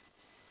 like,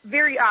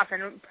 very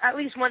often, at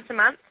least once a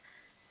month,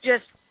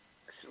 just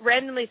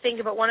randomly think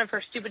about one of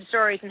her stupid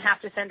stories and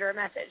have to send her a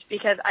message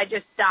because I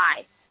just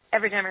die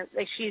every time.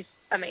 Like, she's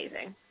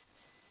amazing.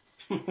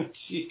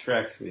 She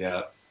cracks me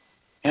up.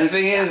 And the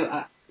thing is,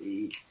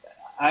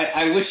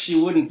 I wish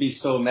she wouldn't be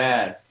so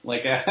mad.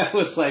 Like, I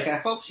was like, I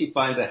hope she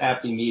finds a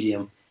happy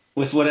medium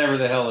with whatever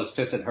the hell is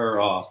pissing her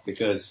off,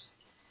 because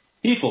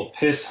people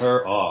piss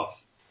her off.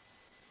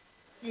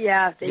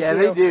 Yeah, they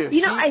do.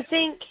 You know, I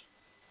think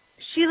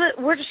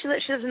where does she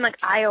live? She lives in, like,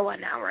 Iowa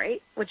now,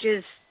 right? Which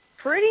is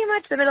pretty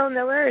much the middle of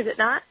nowhere, is it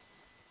not?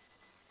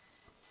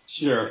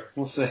 Sure,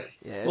 we'll say.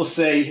 Yeah. We'll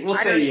say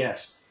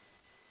yes.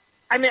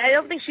 I mean, I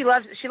don't think she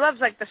loves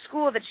like the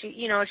school that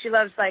she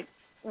loves like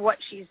what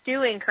she's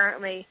doing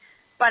currently,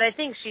 but I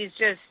think she's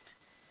just,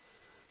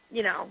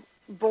 you know,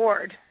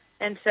 bored.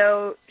 And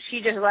so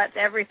she just lets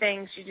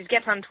everything, she just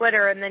gets on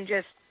Twitter and then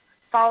just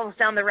follows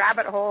down the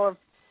rabbit hole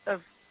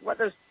of what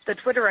the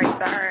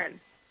Twitterites are. And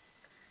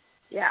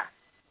yeah.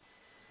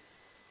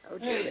 Oh,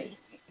 Julie.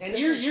 And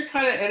you're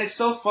kind of, and it's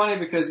so funny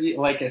because,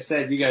 like I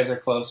said, you guys are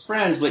close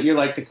friends, but you're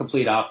like the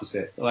complete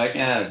opposite. Like,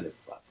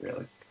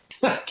 really.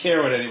 I don't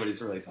care what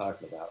anybody's really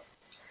talking about.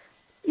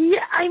 Yeah,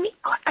 I mean,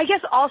 I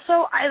guess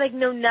also I like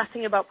know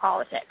nothing about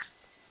politics.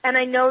 And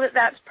I know that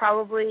that's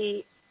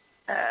probably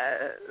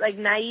like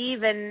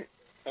naive and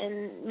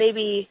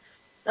maybe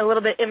a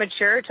little bit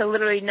immature to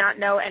literally not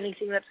know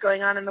anything that's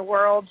going on in the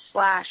world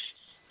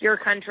 / your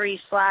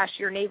country /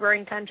 your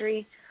neighboring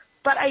country.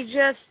 But I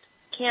just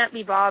can't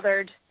be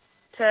bothered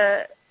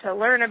to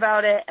learn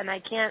about it, and I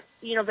can't,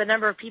 you know, the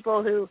number of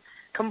people who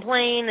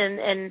complain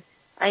and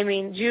I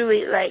mean,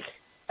 Julie, like,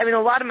 I mean,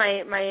 a lot of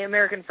my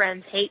American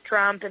friends hate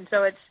Trump, and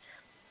so it's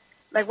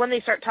like when they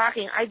start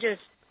talking, I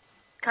just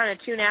kind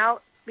of tune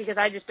out because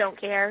I just don't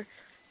care.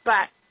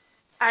 But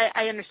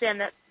I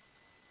understand that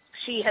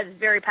she has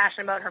very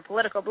passionate about her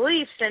political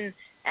beliefs and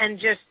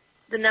just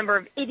the number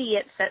of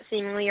idiots that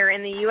seemingly are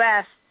in the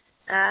U.S.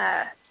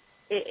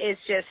 Is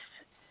just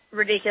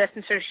ridiculous,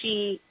 and so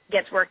she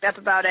gets worked up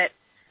about it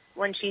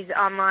when she's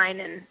online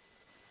and,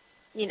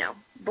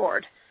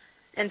 bored.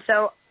 And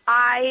so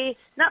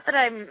not that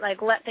I'm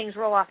like let things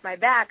roll off my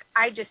back,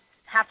 I just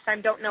half the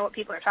time don't know what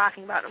people are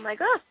talking about. I'm like,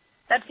 oh,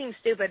 that seems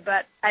stupid,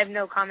 but I have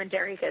no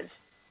commentary because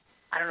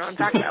I don't know what I'm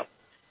talking about.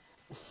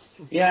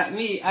 Yeah,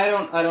 I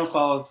don't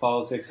follow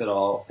politics at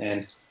all,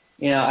 and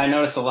I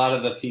notice a lot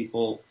of the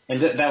people,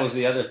 and that was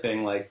the other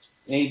thing. Like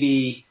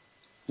maybe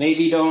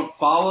don't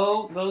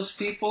follow those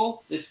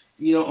people if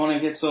you don't want to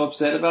get so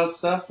upset about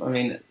stuff. I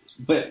mean,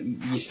 but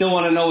you still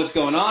want to know what's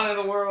going on in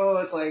the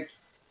world. It's like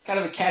kind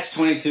of a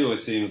catch-22.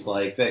 It seems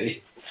like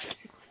they.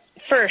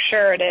 For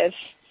sure, it is.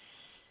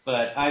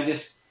 But I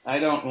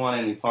don't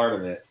want any part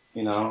of it.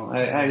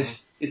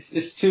 It's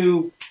just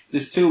too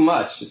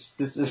much.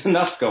 This is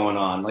enough going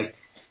on. Like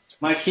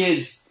my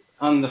kid's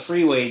on the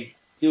freeway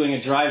doing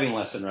a driving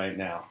lesson right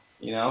now.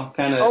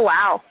 Kind of. Oh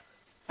wow.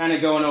 Kind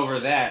of going over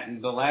that,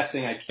 and the last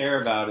thing I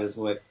care about is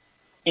what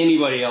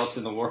anybody else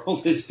in the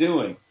world is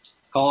doing.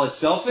 Call it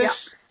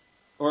selfish,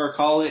 or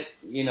call it,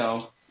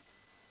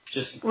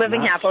 just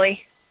living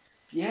happily.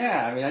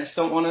 Yeah, I mean, I just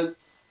don't want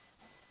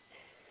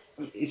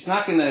to.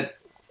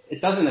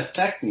 It doesn't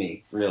affect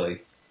me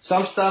really.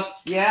 Some stuff,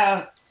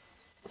 yeah.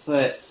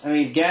 But, I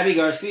mean, Gabby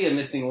Garcia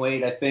missing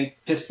weight, I think,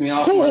 pissed me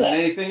off more than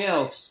anything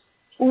else.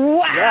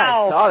 Wow. Yeah,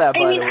 I saw that, by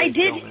the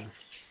way,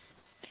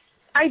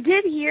 I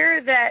did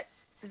hear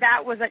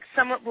that was, like,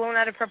 somewhat blown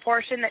out of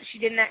proportion, that she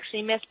didn't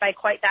actually miss by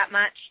quite that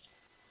much.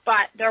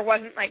 But there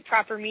wasn't, like,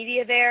 proper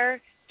media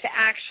there to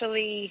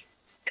actually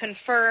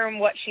confirm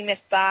what she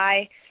missed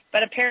by.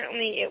 But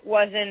apparently it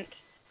wasn't,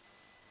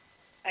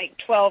 like,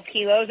 12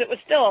 kilos. It was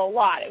still a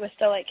lot. It was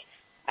still, like,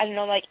 I don't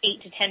know, like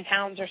 8 to 10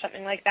 pounds or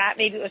something like that.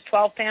 Maybe it was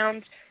 12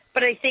 pounds.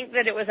 But I think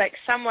that it was like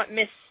somewhat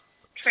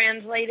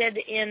mistranslated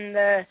in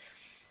the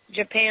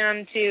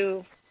Japan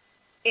to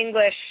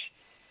English,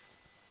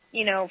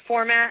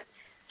 format.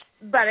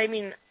 But I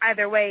mean,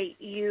 either way,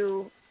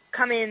 you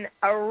come in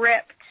a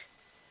ripped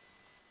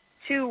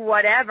to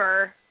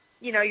whatever,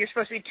 you're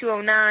supposed to be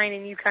 209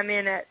 and you come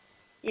in at,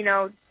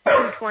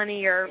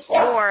 220 or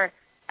more.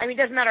 I mean,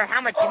 it doesn't matter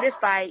how much you miss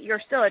by, you're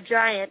still a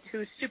giant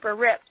who's super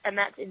ripped, and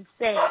that's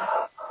insane.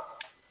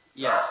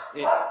 Yes,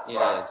 it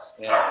is.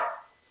 Yeah.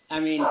 I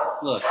mean,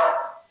 look,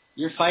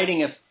 you're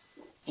fighting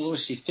what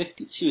was she,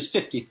 50? She was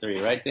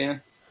 53, right,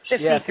 Dan?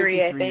 53,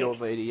 yeah, I think.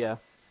 53-year-old lady, yeah.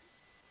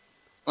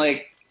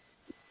 Like,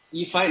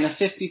 you fighting a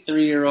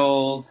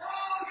 53-year-old,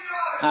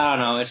 I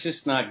don't know, it's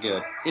just not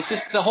good. It's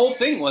just, the whole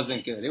thing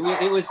wasn't good. It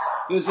was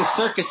a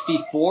circus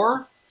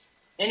before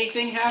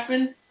anything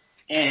happened,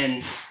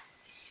 and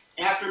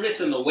after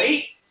missing the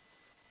weight,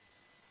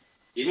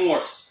 even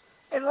worse.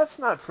 And let's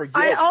not forget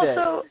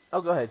that...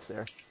 Oh, go ahead,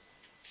 Sarah.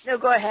 No,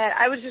 go ahead.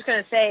 I was just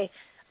going to say,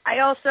 I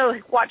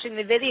also, watching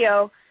the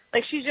video,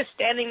 like, she's just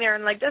standing there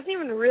and, like, doesn't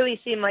even really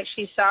seem like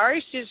she's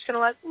sorry. She's just kind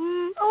of like,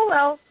 oh,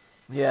 well.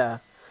 Yeah.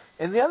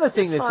 And the other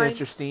thing that's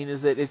interesting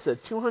is that it's a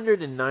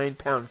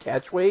 209-pound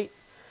catch weight,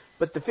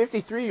 but the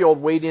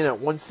 53-year-old weighed in at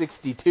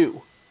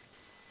 162.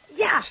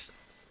 Yeah.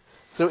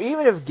 So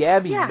even if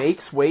Gabby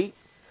makes weight,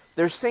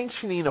 they're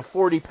sanctioning a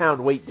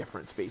 40-pound weight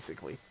difference,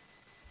 basically.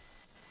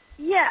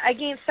 Yeah,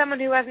 against someone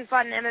who hasn't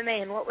fought in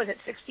MMA in, what was it,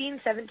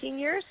 16, 17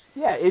 years?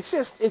 Yeah,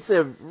 it's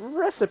a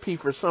recipe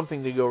for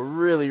something to go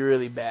really,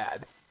 really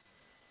bad.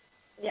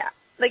 Yeah.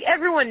 Like,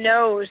 everyone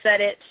knows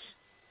that it's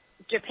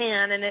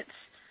Japan, and it's,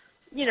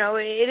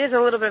 it is a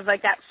little bit of,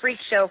 like, that freak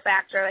show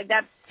factor. Like,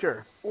 that's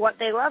what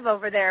they love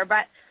over there.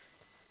 But,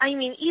 I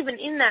mean, even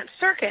in that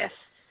circus,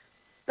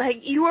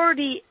 like, you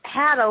already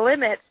had a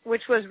limit,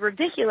 which was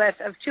ridiculous,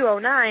 of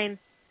 209,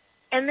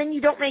 and then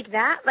you don't make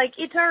that? Like,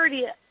 it's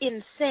already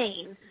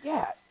insane.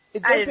 Yeah.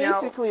 They're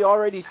basically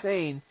already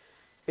saying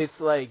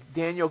it's like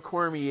Daniel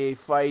Cormier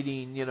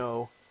fighting,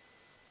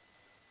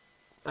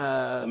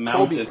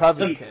 Colby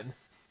Covington.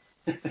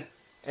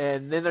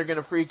 And then they're going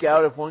to freak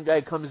out if one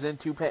guy comes in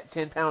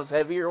 10 pounds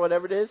heavy or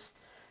whatever it is.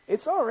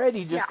 It's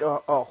already just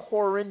a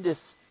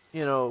horrendous,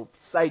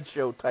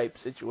 sideshow type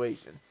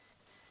situation.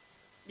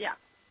 Yeah.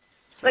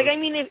 So like, I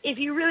mean, if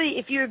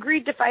you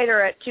agreed to fight her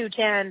at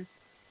 210,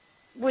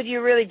 would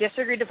you really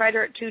disagree to fight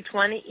her at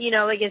 220?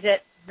 Like, is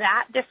it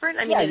that different?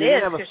 I mean, it is. You're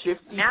going to have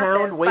a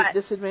 50-pound weight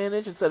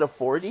disadvantage instead of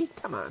 40?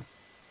 Come on.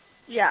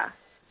 Yeah.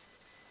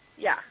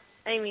 Yeah.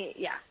 I mean,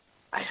 yeah.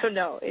 I don't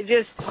know. It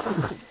just...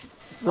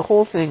 The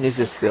whole thing is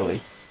just silly.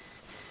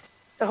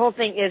 The whole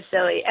thing is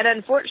silly. And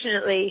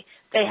unfortunately,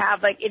 they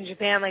have, like, in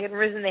Japan, like in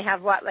Risen, they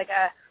have, what, like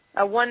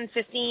a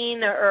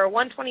 115 or a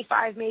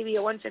 125 maybe,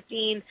 a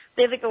 115.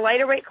 They have, like, the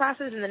lighter weight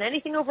classes, and then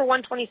anything over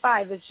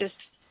 125 is just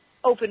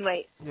open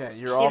weight. Yeah,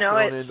 you're all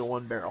thrown into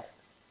one barrel.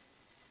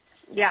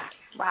 Yeah.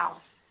 Wow.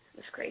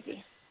 It's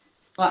crazy.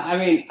 Well, I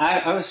mean,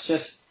 I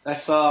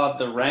saw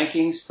the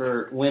rankings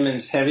for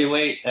women's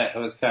heavyweight. I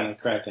was kind of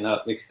cracking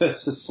up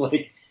because it's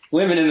like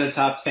women in the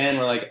top 10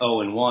 were like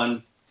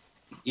 0-1,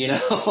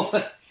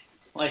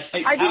 like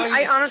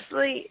I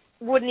honestly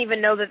wouldn't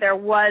even know that there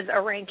was a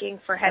ranking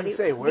for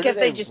heavyweight. Where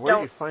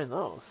do you find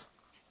those?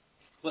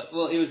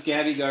 Well, it was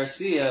Gabby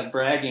Garcia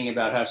bragging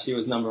about how she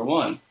was number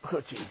one. Oh,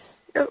 jeez.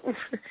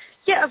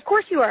 Yeah, of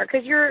course you are,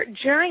 because you're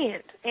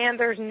giant, and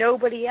there's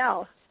nobody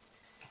else.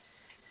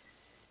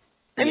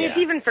 I mean, it's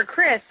even for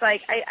Chris.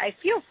 Like, I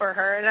feel for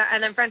her,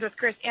 and I'm friends with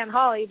Chris and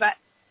Holly, but,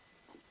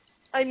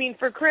 I mean,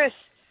 for Chris,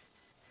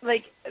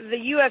 like, the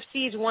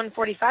UFC's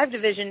 145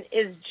 division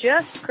is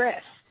just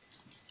Chris.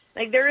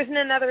 Like, there isn't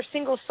another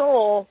single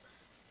soul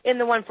in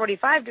the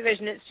 145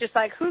 division. It's just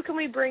like, who can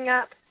we bring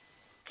up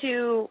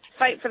to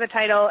fight for the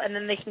title, and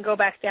then they can go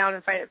back down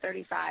and fight at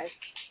 35.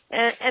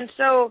 And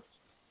so,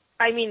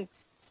 I mean,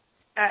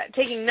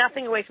 taking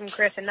nothing away from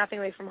Chris and nothing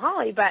away from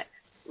Holly, but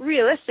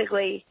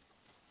realistically,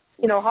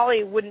 you know,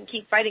 Holly wouldn't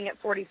keep fighting at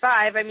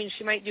 45. I mean,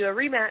 she might do a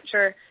rematch,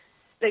 or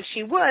like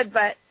she would,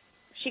 but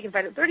she can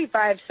fight at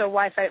 35, so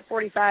why fight at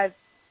 45?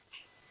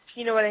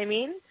 You know what I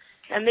mean?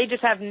 And they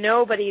just have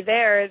nobody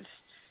there.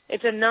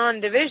 It's a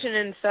non-division,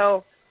 and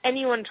so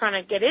anyone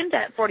trying to get into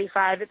at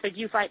 45, it's like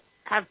you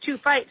have two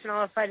fights, and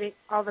all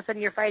of a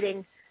sudden you're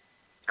fighting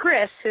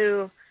Chris,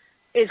 who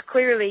is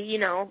clearly, you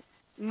know,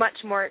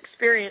 much more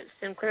experienced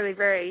and clearly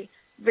very,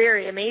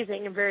 very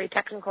amazing and very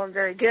technical and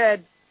very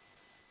good.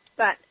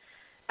 But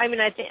I mean,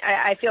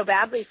 I feel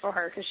badly for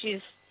her because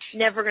she's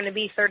never going to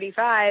be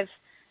 35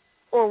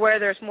 or where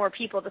there's more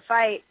people to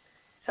fight.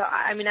 So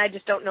I mean, I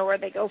just don't know where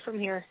they go from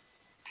here.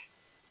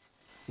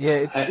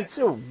 Yeah, it's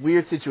a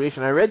weird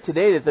situation. I read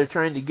today that they're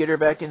trying to get her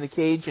back in the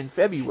cage in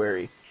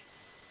February.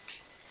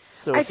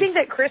 So I think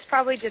that Chris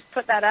probably just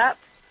put that up.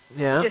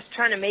 Yeah. Just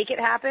trying to make it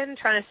happen,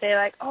 trying to say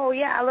like, oh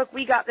yeah, look,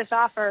 we got this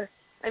offer.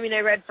 I mean, I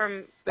read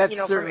from, that's you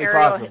know, certainly from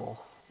Ariel.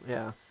 Possible.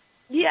 Yeah.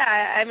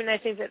 Yeah, I mean, I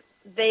think that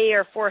they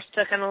are forced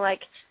to kind of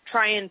like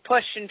try and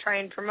push and try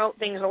and promote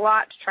things a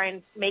lot to try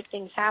and make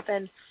things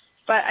happen.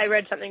 But I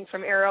read something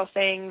from Ariel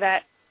saying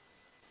that,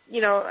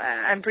 you know,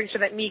 I'm pretty sure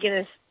that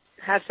Megan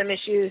has some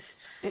issues,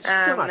 it's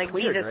still not like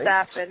cleared, visa right?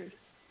 stuff, and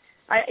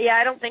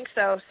I don't think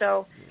so.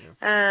 So,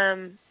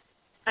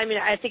 I mean,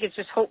 I think it's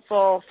just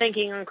hopeful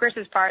thinking on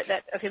Chris's part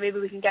that, okay, maybe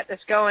we can get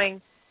this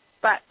going.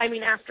 But, I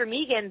mean, after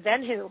Megan,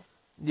 then who?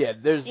 Yeah,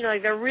 there's... You know,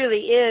 like, there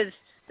really is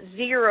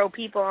zero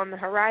people on the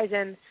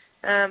horizon,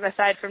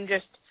 aside from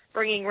just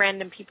bringing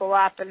random people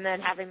up and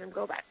then having them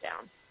go back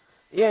down.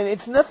 Yeah, and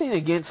it's nothing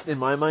against, in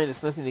my mind,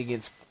 it's nothing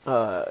against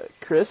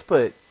Chris,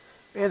 but,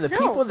 man, the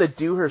people that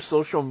do her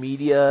social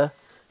media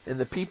and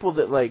the people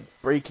that, like,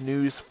 break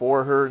news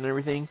for her and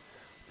everything,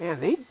 man,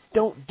 they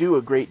don't do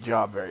a great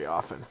job very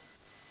often.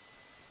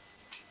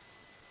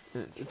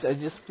 I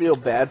just feel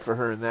bad for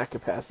her in that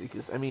capacity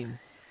because, I mean,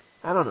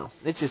 I don't know.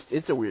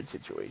 It's a weird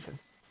situation.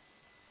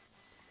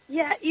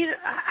 Yeah, you know,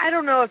 I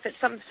don't know if it's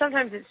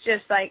sometimes it's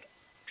just like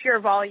pure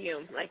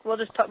volume. Like we'll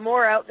just put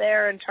more out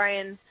there and try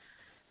and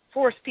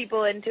force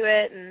people into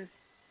it, and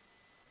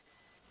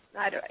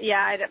I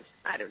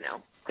don't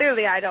know.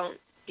 Clearly, I don't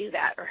do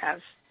that or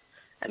have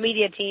a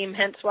media team.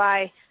 Hence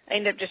why I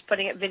end up just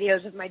putting up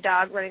videos of my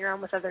dog running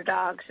around with other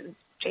dogs and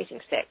chasing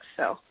sticks.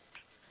 So.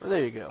 Well,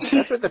 there you go.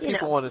 That's what the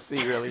people want to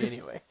see, really,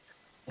 anyway.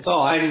 That's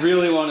all I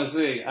really want to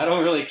see. I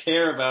don't really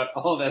care about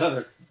all that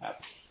other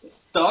crap.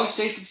 Dogs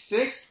chasing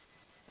sticks?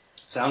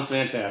 Sounds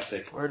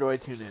fantastic. Where do I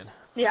tune in?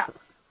 Yeah.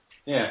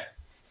 Yeah.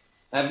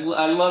 I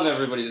love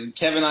everybody.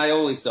 Kevin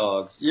Ioli's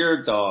dogs,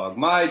 your dog,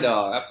 my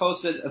dog.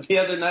 The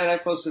other night I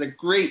posted a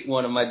great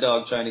one of my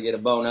dog trying to get a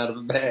bone out of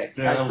a bag.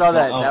 Yeah, I saw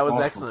that. That was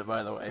awesome. Excellent,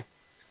 by the way.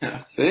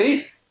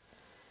 See?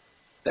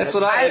 That's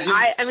what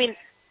I mean,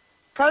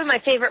 probably my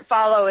favorite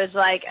follow is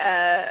like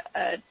a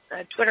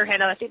Twitter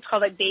handle. I think it's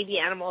called like Baby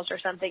Animals or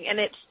something, and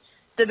it's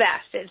the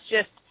best. It's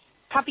just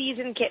puppies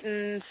and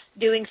kittens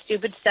doing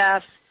stupid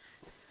stuff,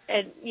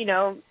 and you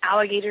know,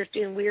 alligators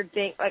doing weird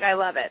things. Like I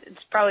love it.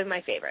 It's probably my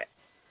favorite.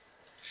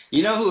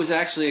 You know who is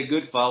actually a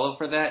good follow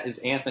for that is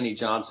Anthony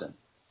Johnson.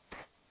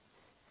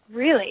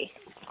 Really?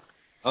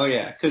 Oh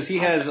yeah, because he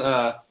has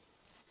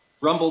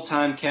Rumble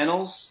Time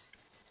Kennels,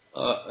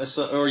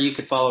 or you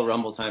could follow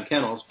Rumble Time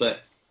Kennels,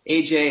 but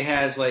AJ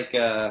has like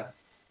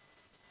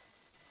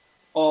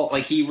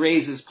he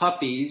raises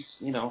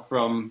puppies, you know,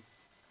 from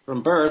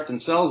birth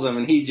and sells them,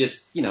 and he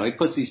just, you know, he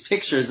puts these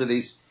pictures of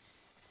these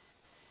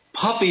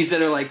puppies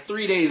that are like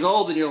 3 days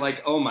old, and you're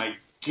like, oh my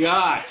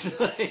god,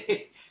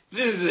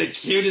 this is the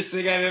cutest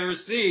thing I've ever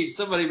seen.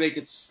 Somebody make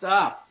it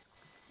stop.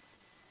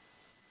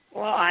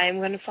 Well, I'm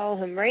going to follow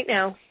him right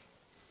now.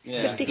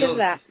 Yeah, just because of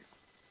that.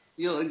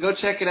 You'll go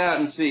check it out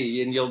and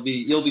see, and you'll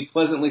be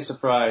pleasantly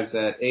surprised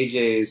that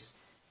AJ's,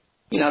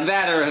 you know,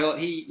 that or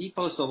he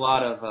posts a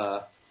lot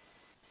of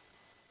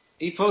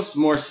he posts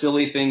more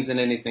silly things than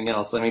anything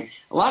else. I mean,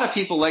 a lot of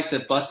people like to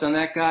bust on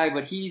that guy,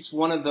 but he's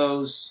one of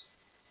those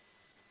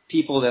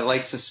people that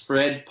likes to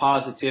spread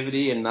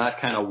positivity and not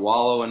kind of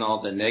wallow in all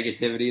the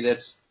negativity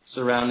that's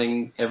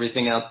surrounding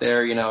everything out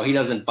there. You know, he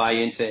doesn't buy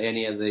into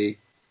any of the.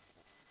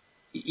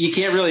 You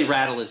can't really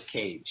rattle his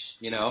cage,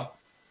 you know.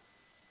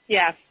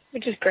 Yeah,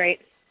 which is great.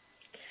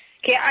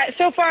 Okay,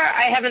 so far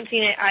I haven't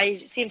seen it.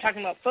 I see him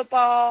talking about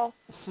football,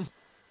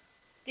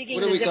 digging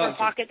the zipper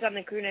pockets on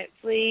the crewneck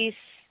fleece.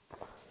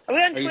 Are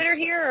we on Twitter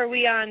here, or are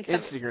we on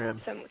Instagram?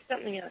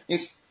 Something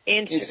else.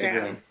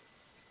 Instagram.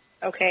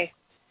 Okay.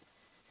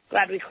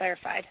 Glad we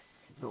clarified.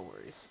 No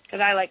worries.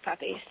 Because I like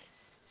puppies.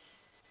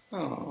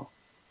 Oh.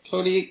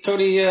 Cody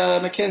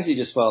McKenzie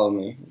just followed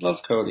me.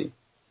 Love Cody.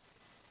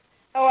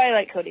 Oh, I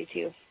like Cody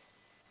too.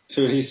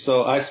 Dude,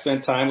 I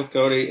spent time with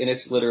Cody, and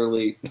it's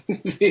literally,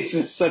 it's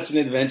just such an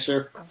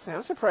adventure.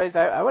 I'm surprised.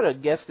 I would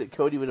have guessed that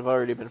Cody would have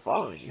already been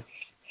following you.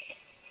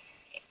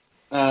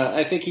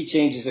 I think he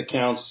changes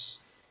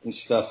accounts and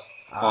stuff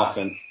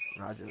often.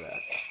 Roger that.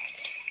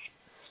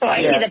 Oh,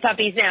 I see the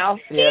puppies now.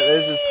 Yeah,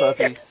 there's his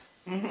puppies.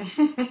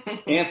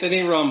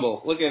 Anthony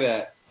Rumble. Look at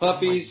that.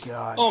 Puppies.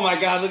 Oh my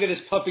God, look at this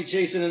puppy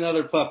chasing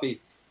another puppy.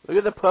 Look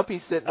at the puppy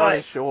sitting on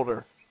his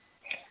shoulder.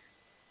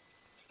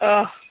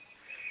 Oh.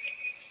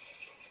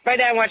 Right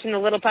now I'm watching the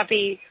little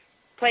puppy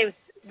play with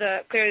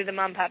clearly the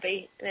mom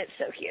puppy, and it's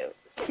so cute.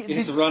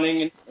 It's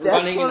running and That's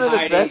running one and of the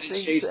hiding best and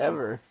things chasing.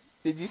 ever.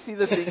 Did you see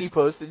the thing he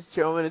posted,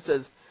 Showman? It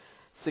says,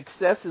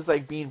 success is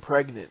like being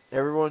pregnant.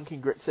 Everyone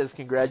says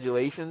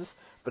congratulations,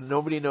 but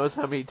nobody knows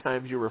how many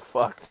times you were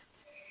fucked.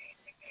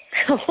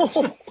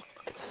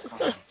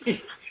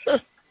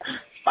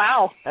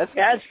 Wow. That's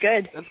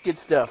good. That's good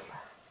stuff.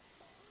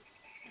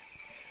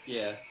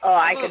 Yeah. Oh,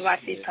 I could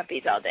watch these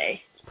puppies all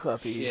day.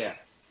 Puppies. Yeah.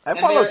 I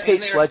follow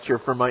Tate Fletcher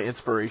for my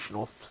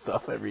inspirational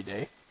stuff every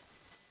day.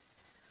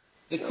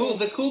 The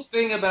cool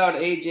thing about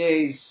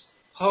AJ's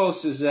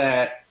posts is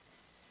that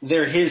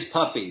they're his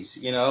puppies,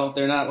 you know?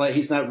 They're not like,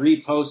 he's not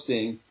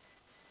reposting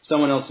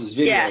someone else's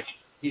video. Yeah.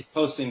 He's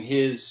posting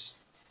his,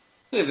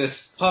 look at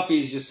this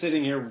puppy's just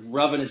sitting here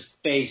rubbing his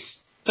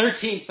face.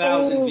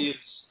 13,000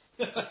 views.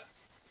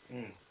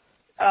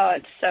 Oh,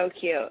 it's so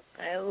cute.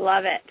 I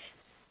love it.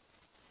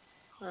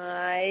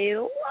 I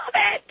love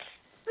it.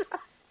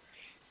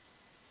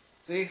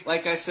 See,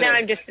 like I said. Now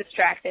I'm just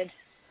distracted.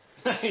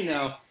 I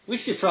know. We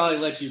should probably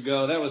let you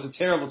go. That was a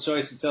terrible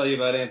choice to tell you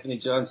about Anthony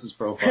Johnson's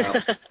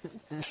profile.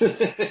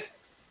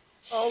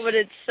 Oh, but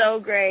it's so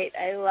great.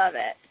 I love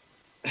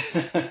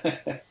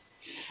it.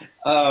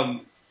 All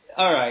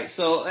right.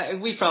 So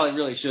we probably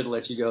really should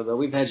let you go, though.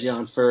 We've had you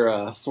on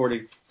for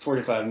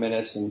 45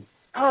 minutes.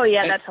 Oh,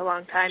 yeah, that's a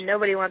long time.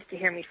 Nobody wants to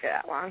hear me for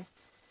that long.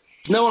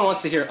 No one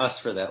wants to hear us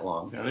for that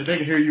long. Yeah, they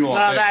can hear you all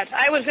Well, day.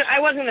 I wasn't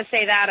going to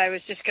say that. I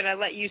was just going to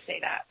let you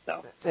say that.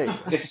 So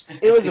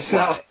It was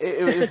implied.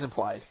 It was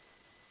implied.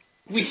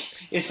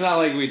 It's not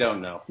like we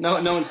don't know.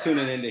 No one's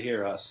tuning in to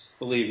hear us.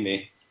 Believe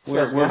me.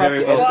 We're I have very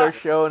to well. edit our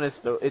show, and it's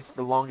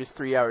the longest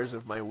 3 hours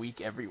of my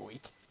week every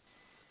week.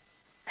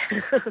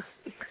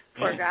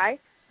 Poor guy.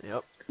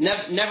 Yep.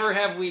 Never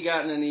have we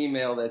gotten an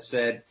email that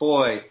said,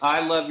 "Boy,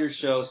 I love your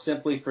show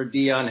simply for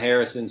Dion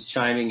Harrison's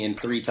chiming in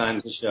 3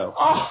 times a show."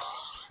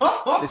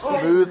 The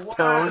smooth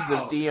tones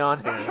of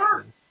Dion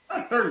Harrison.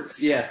 That hurts.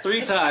 Yeah,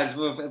 3 times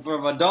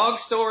from a dog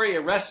story,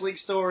 a wrestling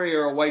story,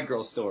 or a white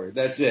girl story.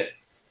 That's it.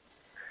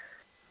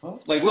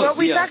 Like, look, Well,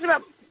 we Dion. talked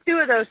about 2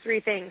 of those 3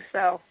 things,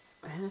 so.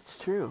 That's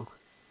true.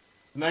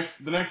 The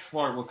next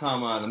part will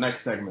come the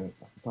next segment.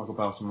 Talk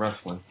about some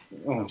wrestling.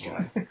 Oh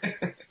God.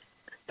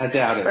 I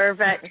doubt it.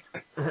 Perfect.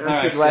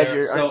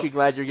 Aren't you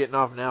glad you're getting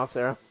off now,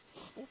 Sarah?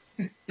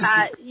 It's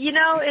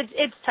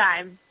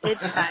time. It's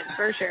time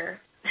for sure.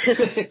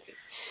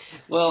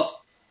 Well,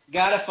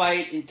 gotta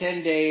fight in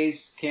 10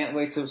 days. Can't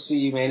wait to see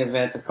you main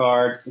event the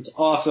card. It's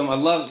awesome.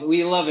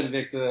 We love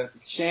Invicta.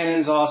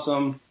 Shannon's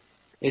awesome.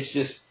 It's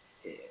just,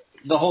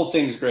 the whole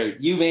thing's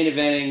great. You main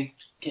eventing,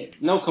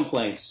 no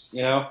complaints,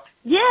 you know?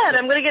 Yeah, and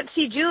I'm going to get to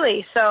see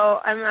Julie, so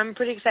I'm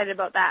pretty excited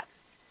about that.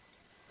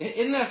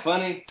 Isn't that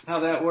funny how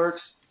that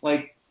works?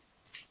 Like,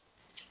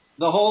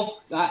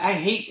 I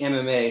hate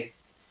MMA,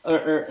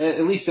 or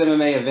at least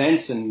MMA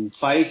events and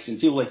fights, and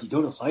people like, you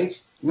go to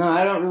fights? No,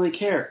 I don't really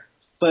care.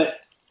 But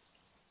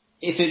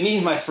if it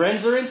means my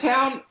friends are in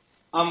town,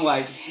 I'm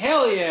like,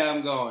 hell yeah,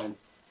 I'm going.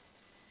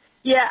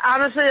 Yeah,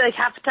 honestly, like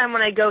half the time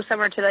when I go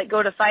somewhere to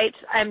go to fights,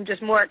 I'm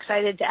just more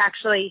excited to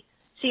actually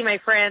see my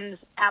friends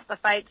at the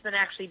fights than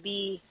actually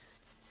be.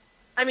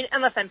 I mean,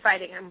 unless I'm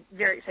fighting, I'm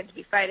very excited to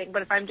be fighting.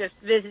 But if I'm just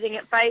visiting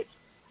at fights,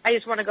 I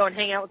just want to go and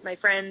hang out with my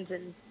friends,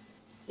 and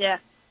yeah,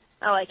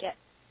 I like it.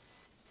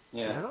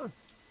 Yeah.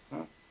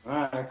 All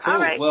right, cool. All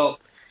right. Well,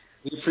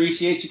 we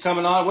appreciate you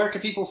coming on. Where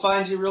can people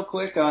find you real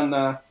quick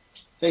on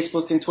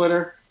Facebook and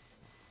Twitter?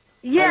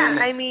 Yeah,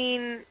 I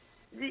mean,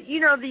 the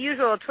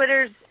usual.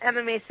 Twitter's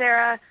MMA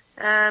Sarah,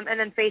 and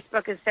then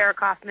Facebook is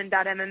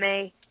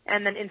sarahkaufman.mma,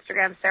 and then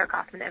Instagram Sarah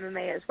Kaufman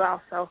MMA as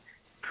well. So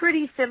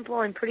pretty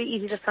simple and pretty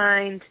easy to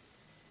find.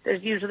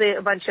 There's usually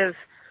a bunch of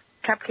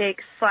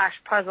cupcakes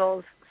 /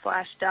 puzzles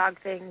 / dog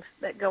things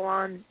that go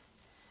on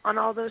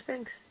all those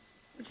things,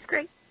 which is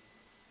great.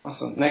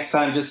 Awesome. Next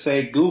time, just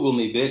say, Google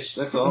me, bitch.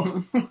 That's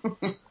all.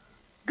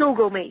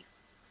 Google me,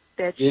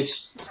 bitch.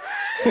 Bitch.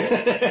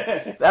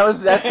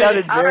 That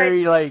sounded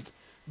very like,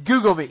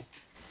 Google me,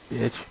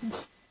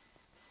 bitch.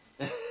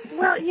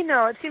 Well,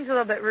 it seems a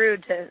little bit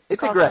rude to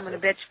It's call aggressive.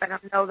 someone a bitch if I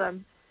don't know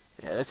them.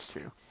 Yeah, that's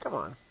true. Come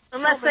on.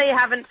 Unless they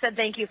haven't said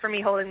thank you for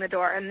me holding the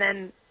door, and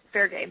then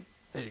fair game.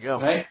 There you go.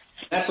 Right?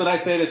 That's what I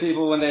say to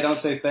people when they don't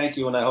say thank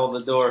you when I hold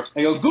the door.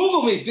 I go,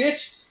 Google me,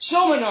 bitch.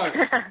 Showman art.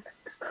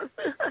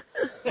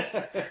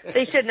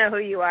 They should know who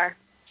you are.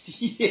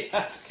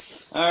 Yeah.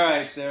 All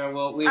right, Sarah.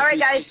 Well, we All right,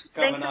 appreciate guys. you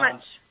coming Thanks so on.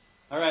 much.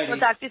 All right. We'll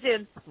talk to you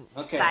soon.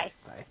 Okay. Bye.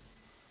 Bye.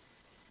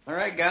 All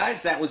right,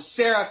 guys. That was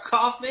Sarah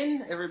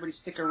Kaufman. Everybody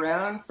stick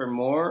around for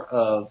more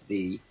of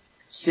the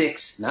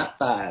 6, not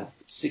 5,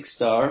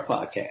 6-star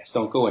podcast.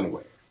 Don't go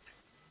anywhere.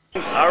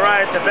 All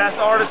right, the best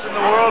artist in the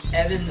world.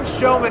 Evan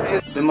Showman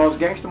is the most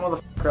gangster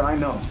motherfucker I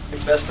know. The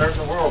best nerd in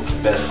the world.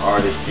 The best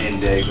artist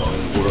in Dago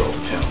in the world,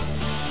 Tim.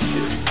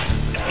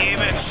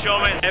 Evan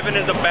Showman. Evan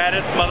is the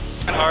baddest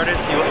motherfucking artist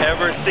you'll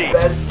ever see. The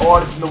best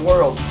artist in the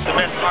world. The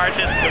best artist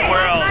in the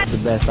world. The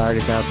best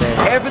artist out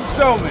there. Evan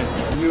Showman.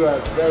 You are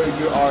a very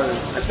good artist.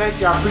 I thank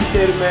you. I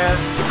appreciate it, man.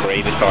 The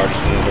greatest artist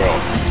in the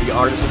world. The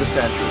artist of the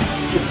century.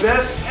 The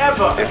best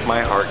ever. If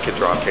my art could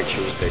draw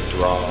pictures, they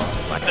draw.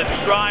 The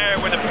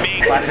dryer with a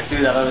big. Blackest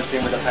dude I've ever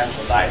seen with a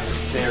pencil. That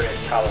is serious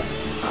color.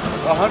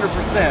 100%.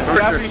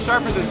 After he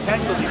sharpens his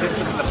pencils, he gets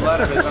it in the blood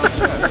of his own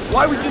chest.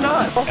 Why would you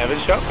not? Evan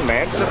Showman,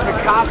 man. The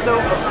Picasso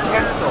of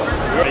pencil.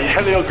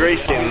 Helio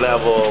Gracie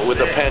level with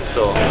a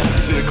pencil.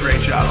 You did a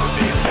great job on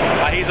me.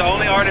 He's the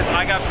only artist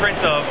I got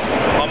prints of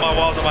on my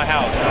walls of my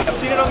house. I've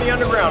seen it on the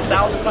underground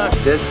 1,000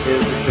 times. This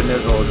is the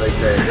schnizzle, as they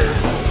say.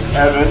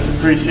 Evan,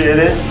 appreciate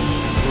it.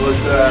 This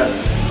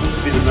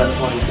will be the best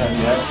one you've done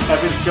yet.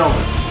 Evan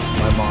Showman.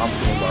 My mom's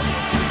gonna love it.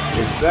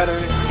 It's better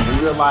in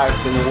real life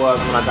than it was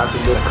when I got to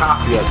get a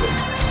copy of it.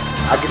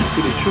 I get to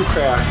see the true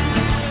craft,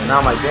 and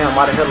I'm like, damn,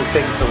 why the hell is it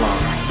taking so long?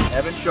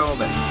 Evan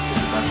Showman is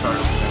the best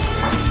artist in the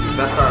world. The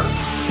best artist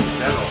in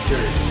general,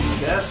 period. The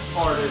best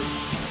artist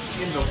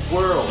in the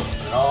world.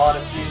 And all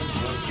honesty,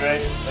 it was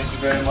great. Thank you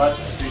very much.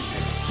 I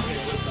appreciate it.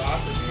 It looks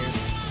awesome, man.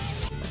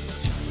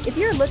 If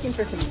you're looking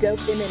for some dope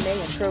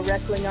MMA and pro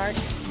wrestling art,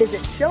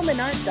 visit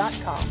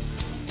showmanart.com.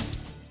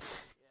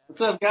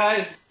 What's up,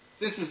 guys?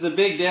 This is the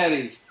Big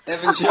Daddy,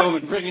 Evan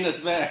Showman, bringing us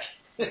back.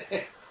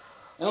 I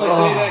only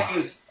say that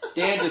because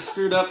Dan just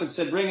screwed up and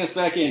said, bring us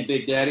back in,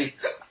 Big Daddy.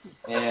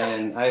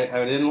 And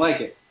I didn't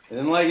like it. I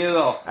didn't like it at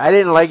all. I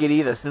didn't like it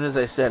either. As soon as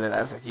I said it, I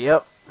was like,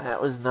 yep,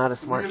 that was not a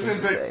smart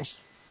thing to say.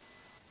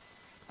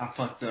 I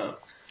fucked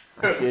up.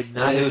 I should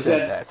not have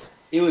said that.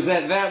 It was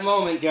at that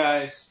moment,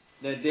 guys,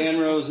 that Dan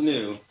Rose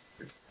knew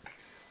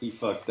he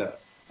fucked up.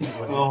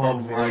 Oh,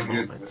 my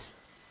goodness.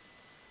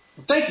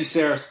 Well, thank you,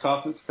 Sarah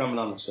Kaufman, for coming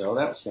on the show.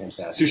 That was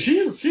fantastic.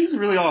 Dude, she's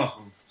really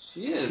awesome.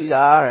 She is. She's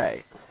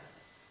alright.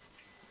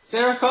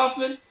 Sarah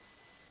Kaufman,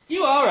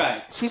 you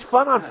alright. She's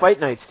fun on fight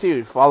nights,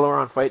 too. Follow her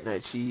on fight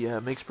nights. She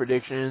makes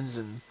predictions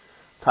and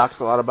talks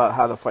a lot about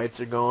how the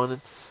fights are going.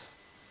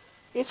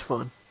 It's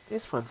fun.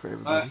 It's fun for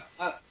everybody.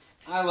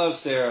 I love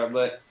Sarah,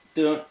 but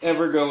don't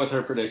ever go with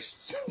her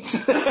predictions.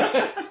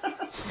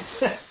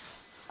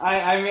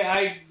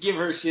 I give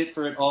her shit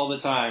for it all the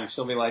time.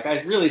 She'll be like,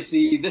 I really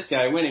see this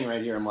guy winning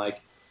right here. I'm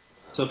like,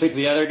 so pick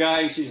the other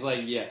guy? And she's like,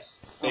 yes,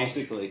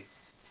 basically.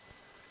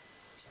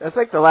 That's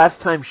like the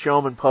last time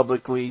Showman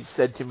publicly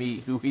said to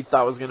me who he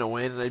thought was going to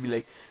win, and I'd be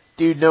like,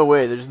 dude, no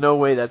way. There's no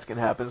way that's going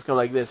to happen. It's going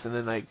like this. And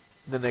then like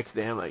the next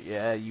day I'm like,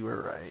 yeah, you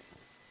were right.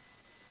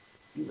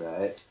 You're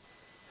right.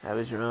 I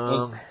was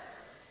wrong.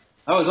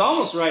 I was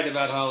almost right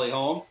about Holly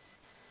Holm.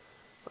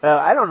 Well,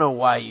 I don't know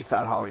why you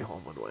thought Holly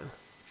Holm would win.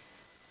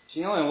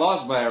 She only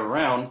lost by a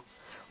round.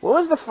 What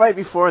was the fight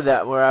before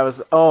that where I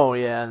was, oh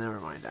yeah, never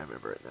mind, I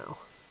remember it now.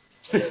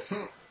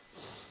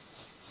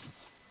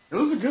 It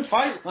was a good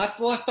fight. I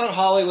thought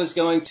Holly was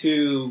going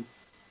to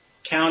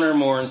counter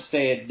more and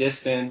stay at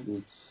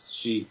distance.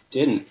 She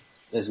didn't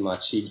as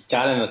much. She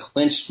got in the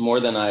clinch more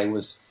than I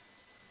was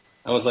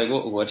like,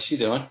 what's she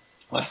doing?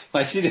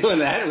 Why's she doing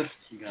that with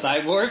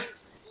Cyborg?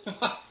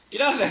 Get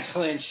out of that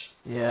clinch.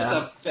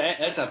 Yeah.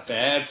 That's a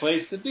bad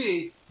place to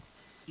be.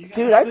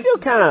 Dude, I feel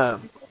kind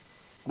of,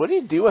 what do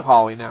you do with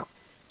Holly now?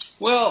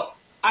 Well,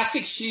 I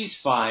think she's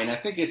fine. I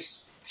think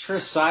it's her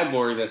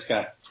Cyborg that's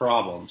got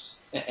problems.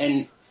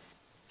 And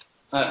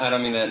I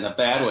don't mean that in a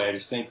bad way. I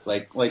just think,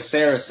 like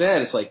Sarah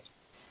said, it's like,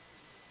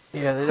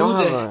 yeah, they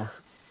don't have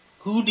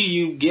who do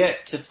you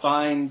get to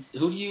find?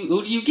 Who do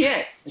you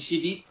get?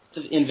 She beat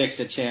the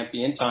Invicta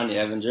champion Tanya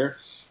Evinger.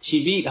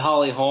 She beat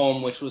Holly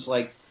Holm, which was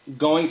like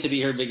going to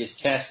be her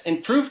biggest test,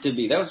 and proved to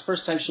be. That was the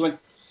first time she went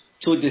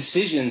to a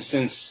decision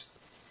since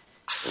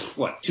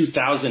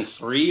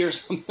 2003 or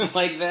something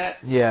like that.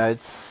 Yeah,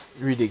 it's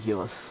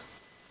ridiculous.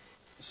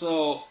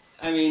 So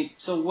I mean,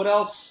 what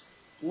else?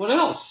 What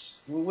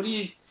do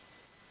you?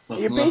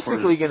 You're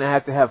basically going to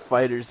have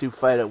fighters who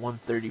fight at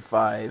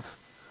 135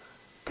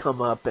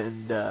 come up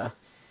and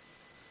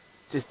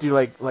just do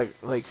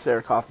like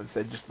Sarah Kaufman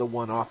said, just the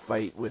one-off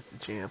fight with the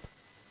champ.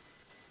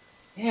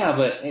 Yeah,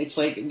 but it's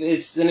like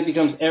then it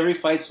becomes every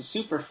fight's a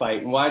super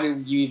fight. And why do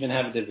you even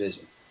have a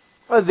division?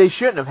 Well, they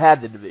shouldn't have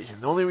had the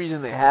division. The only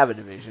reason they have a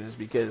division is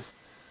because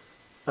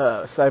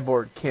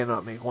Cyborg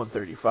cannot make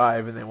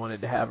 135, and they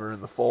wanted to have her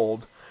in the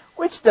fold,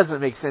 which doesn't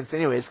make sense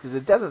anyways, because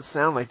it doesn't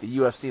sound like the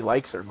UFC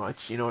likes her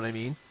much. You know what I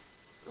mean?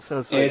 So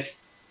it's like, it's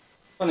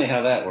funny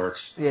how that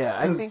works. Yeah,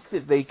 I think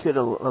that they could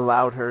have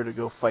allowed her to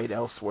go fight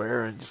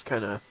elsewhere and just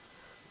kind of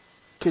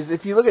Because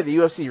if you look at the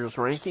UFC's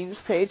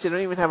rankings page, they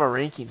don't even have a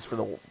rankings for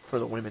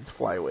the women's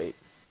flyweight.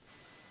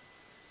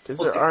 Because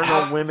there are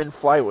no women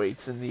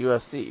flyweights in the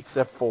UFC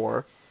except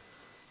for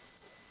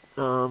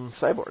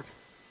Cyborg.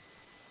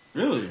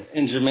 Really?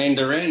 And Jermaine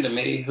Durand to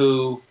me,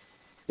 who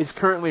is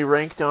currently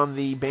ranked on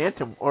the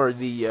bantam or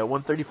the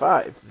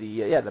 135,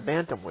 the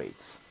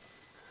bantamweights.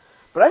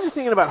 But I was just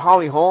thinking about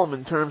Holly Holm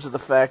in terms of the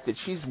fact that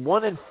she's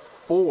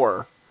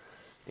 1-4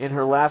 in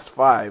her last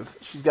 5.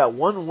 She's got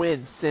 1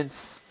 win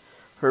since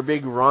her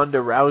big Ronda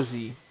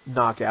Rousey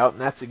knockout,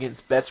 and that's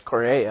against Bethe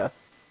Correia.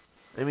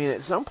 I mean,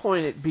 at some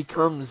point it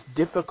becomes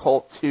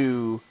difficult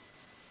to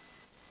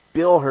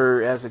bill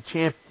her as a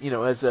champ,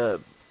 as a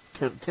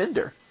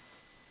contender.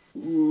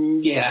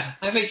 Yeah,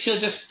 I think she'll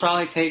just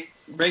probably take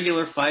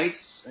regular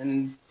fights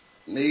and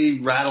maybe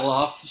rattle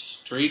off a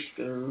streak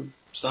or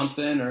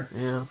something. Or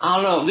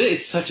I don't know.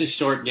 It's such a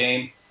short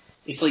game.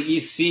 It's like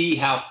you see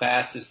how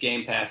fast this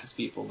game passes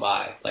people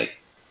by. Like,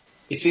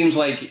 it seems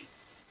like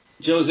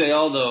Jose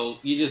Aldo,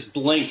 you just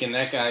blink and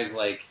that guy's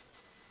like,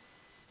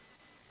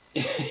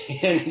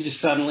 and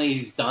just suddenly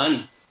he's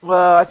done.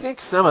 Well, I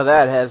think some of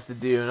that has to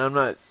do, and I'm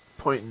not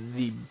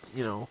pointing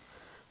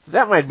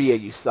that might be a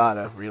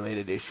USADA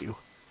related issue.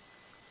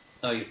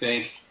 Oh, you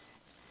think?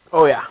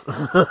 Oh, yeah.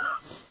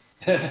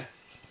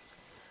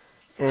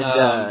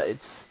 And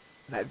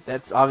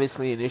that's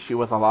obviously an issue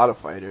with a lot of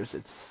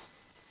fighters.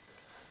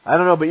 I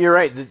don't know, but you're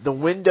right. The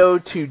window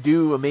to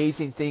do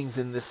amazing things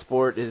in this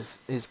sport is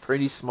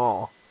pretty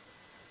small.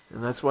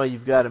 And that's why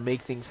you've got to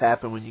make things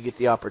happen when you get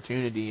the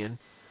opportunity. And,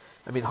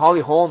 I mean, Holly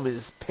Holm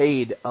is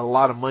paid a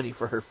lot of money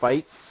for her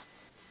fights.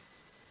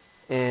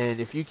 And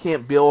if you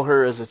can't bill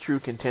her as a true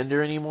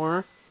contender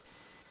anymore,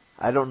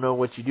 I don't know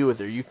what you do with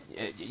her.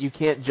 You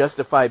can't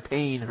justify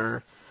paying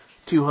her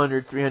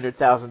 $200,000,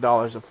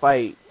 $300,000 a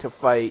fight to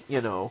fight,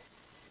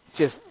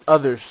 just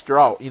other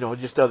straw or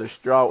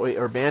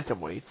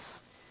bantamweights.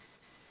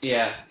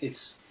 Yeah,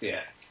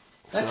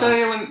 I tell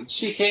you, when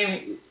she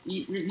came,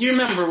 you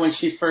remember when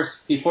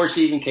before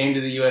she even came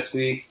to the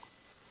UFC,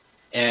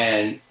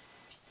 and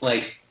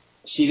like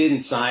she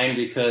didn't sign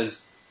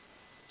because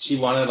she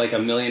wanted like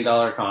 $1 million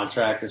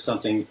contract or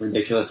something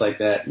ridiculous like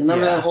that.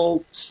 Remember that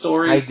whole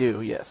story? I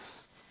do,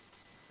 yes.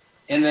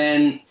 And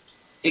then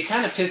it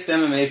kind of pissed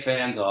MMA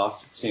fans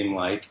off, it seemed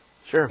like.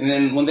 Sure. And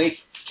then when they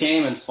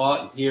came and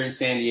fought here in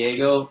San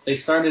Diego, they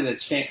started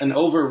an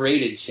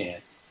overrated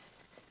chant.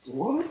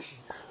 What?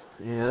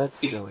 Yeah, that's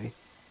silly.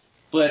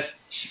 But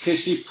because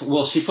she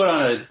put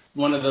on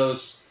one of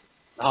those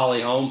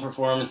Holly Holm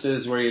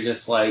performances where you're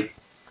just like,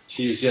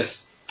 she was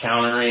just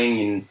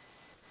countering and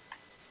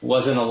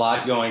wasn't a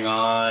lot going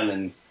on,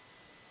 and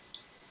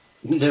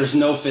there's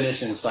no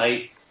finish in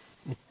sight.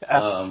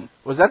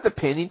 Was that the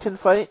Pennington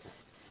fight?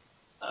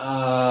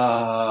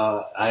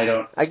 I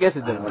guess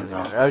it doesn't really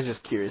matter. I was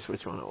just curious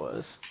which one it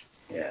was.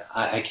 Yeah,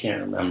 I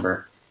can't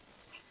remember.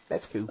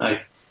 That's cool.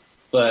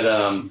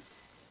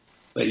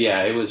 But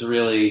yeah, it was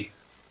really,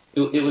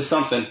 it was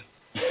something.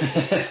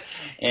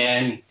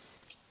 And,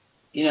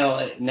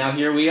 now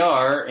here we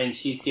are, and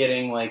she's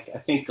getting I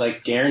think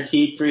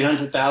guaranteed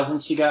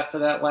 $300,000 she got for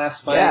that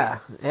last fight.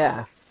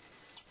 Yeah.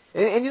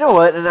 And you know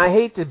what? And I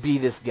hate to be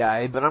this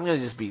guy, but I'm going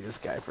to just be this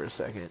guy for a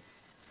second.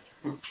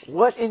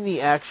 What in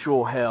the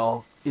actual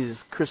hell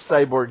is Chris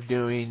Cyborg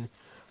doing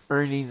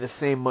earning the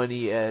same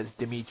money as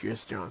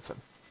Demetrius Johnson?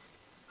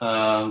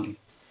 Well,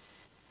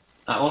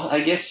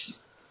 I guess,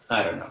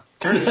 I don't know.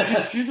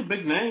 She's a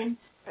big name.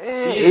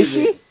 Is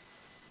she?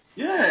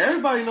 Yeah,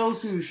 everybody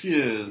knows who she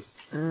is.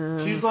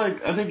 She's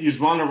I think she's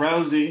Ronda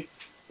Rousey,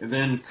 and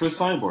then Chris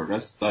Cyborg.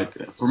 That's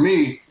for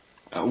me,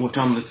 which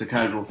I'm just a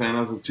casual fan,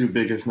 those are the 2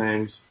 biggest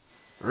names.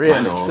 Really?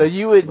 I know so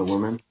you would... the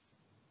women.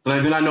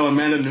 But then I know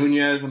Amanda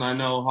Nunes and I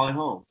know Holly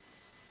Holm.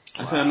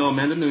 I said I know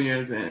Amanda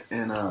Nunes and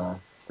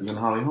then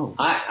Holly Holm.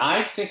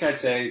 I think I'd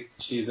say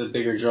she's a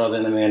bigger draw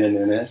than Amanda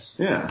Nunes.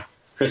 Yeah.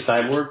 Chris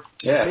Cyborg?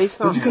 Yeah. Based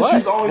on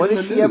what? What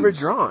has she ever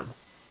drawn?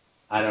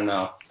 I don't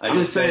know. I'm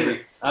just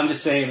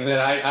saying that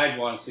I'd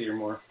want to see her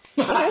more.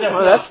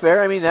 Well, that's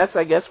fair. I mean, that's,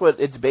 I guess, what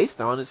it's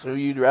based on is who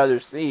you'd rather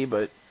see,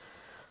 but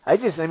you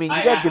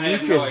got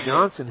Demetrius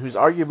Johnson, who's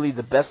arguably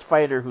the best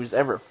fighter who's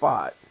ever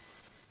fought.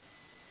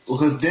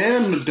 Because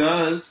Dan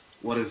does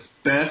what is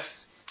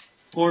best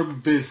for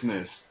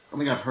business. I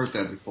think I've heard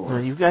that before. No,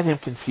 you've got him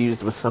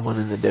confused with someone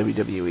in the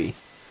WWE.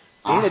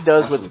 Dana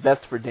does what's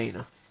best for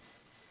Dana.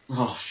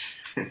 Oh,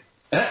 shit.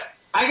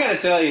 I gotta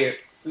tell you,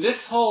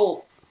 this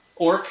whole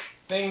orc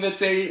thing that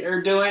they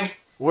are doing...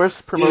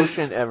 Worst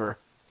promotion ever.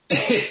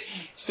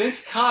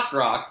 Since Cock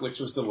Rock, which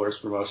was the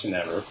worst promotion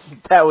ever.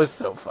 That was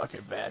so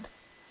fucking bad.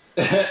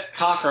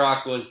 Cock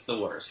Rock was the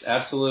worst.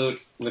 Absolute,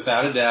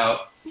 without a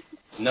doubt.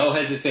 No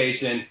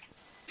hesitation.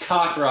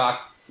 Cock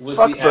Rock was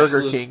Fuck the Burger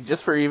absolute... King,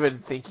 just for even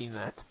thinking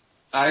that.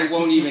 I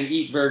won't even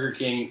eat Burger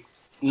King,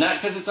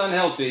 not because it's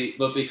unhealthy,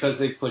 but because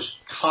they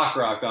pushed Cock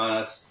Rock on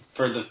us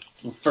for the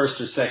first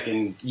or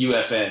second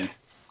UFN.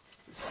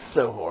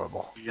 So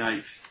horrible.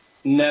 Yikes.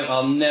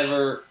 I'll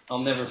never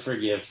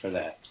forgive for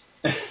that.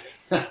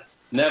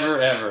 Never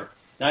ever.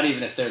 Not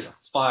even if there's a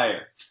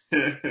fire.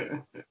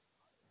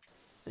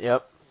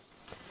 Yep.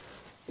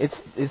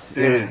 It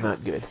is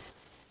not good.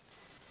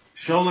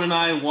 Showman and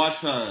I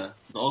watched The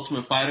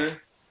Ultimate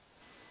Fighter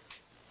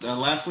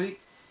last week,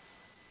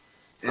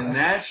 and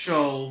that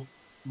show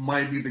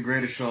might be the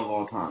greatest show of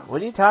all time.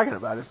 What are you talking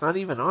about? It's not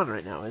even on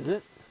right now, is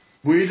it?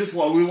 We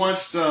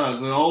watched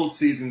the old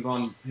seasons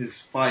on his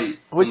fight.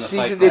 Which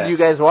season did you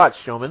guys watch,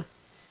 Showman?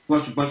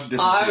 Bunch of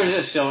different I was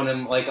seasons. just showing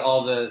him like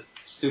all the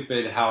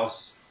stupid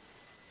house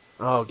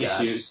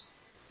issues.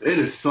 It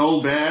is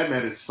so bad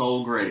that it's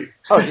so great.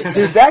 Oh,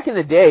 dude, back in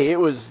the day, it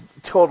was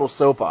total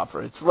soap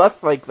opera. It's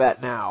less like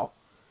that now.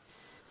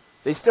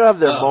 They still have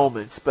their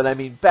moments, but I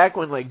mean, back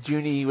when like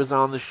Junie was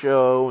on the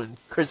show and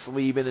Chris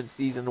Lieben in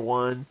season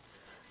 1,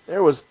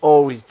 there was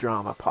always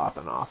drama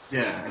popping off.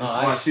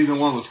 Yeah, season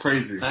 1 was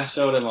crazy. I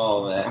showed him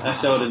all of that. I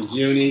showed him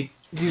Junie.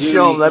 Did you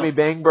show him Let Me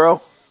Bang,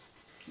 Bro?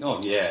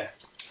 Oh, yeah.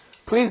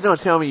 Please don't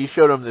tell me you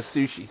showed him the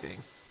sushi thing.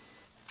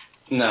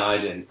 No, I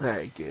didn't.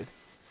 Alright, good.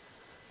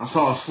 I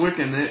saw a Swick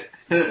in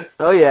it.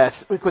 Oh yeah,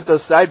 Swick with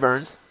those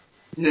sideburns.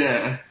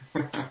 Yeah.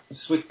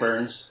 Swick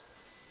burns.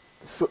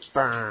 Swick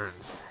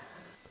burns.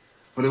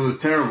 But it was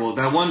terrible.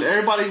 That one,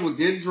 everybody would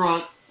get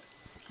drunk,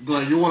 be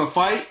like, you want to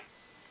fight?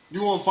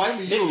 You want to fight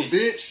me, you little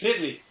bitch?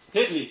 Hit me.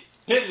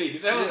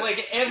 That was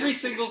like every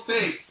single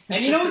thing.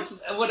 And you know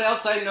what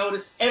else I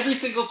noticed? Every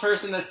single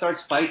person that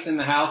starts fights in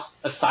the house,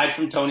 aside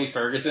from Tony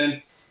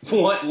Ferguson,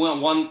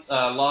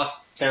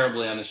 lost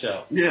terribly on the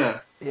show. Yeah.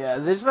 Yeah,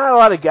 there's not a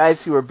lot of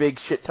guys who are big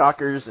shit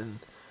talkers and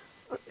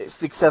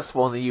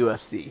successful in the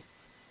UFC.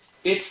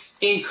 It's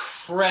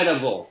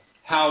incredible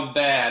how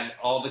bad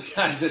all the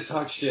guys that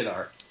talk shit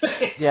are.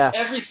 Yeah.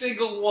 Every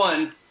single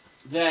one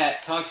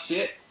that talks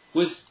shit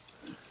was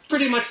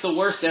pretty much the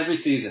worst every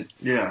season.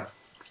 Yeah.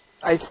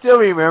 I still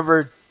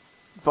remember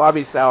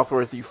Bobby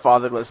Southworth, you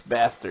fatherless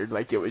bastard,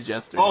 like it was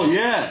yesterday. Oh,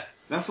 yeah.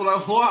 That's what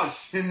I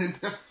watched.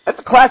 That's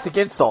a classic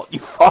insult, you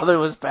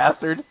fatherless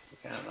bastard.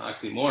 Kind of an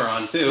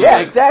oxymoron, too. Yeah,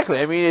 exactly.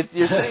 I mean,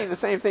 you're saying the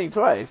same thing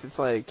twice. It's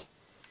like,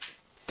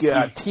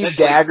 God, Team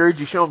Dagger. Did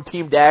you show him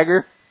Team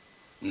Dagger?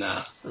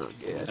 Nah. Oh,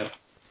 good. I'm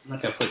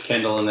not going to put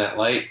Kendall in that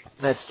light.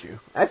 That's true.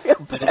 I feel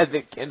bad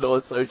that Kendall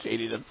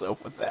associated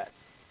himself with that.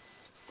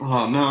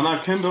 Oh, no,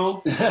 not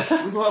Kendall. We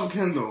love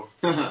Kendall.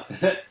 Not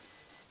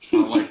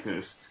like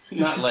this.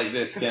 Not like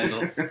this,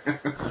 Kendall.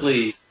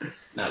 Please.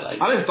 Not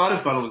like I just thought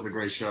it was a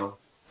great show.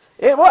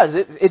 It was.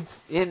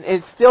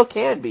 It still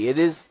can be. It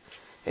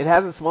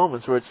has its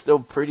moments where it's still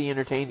pretty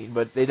entertaining,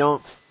 but they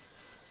don't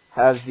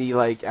have the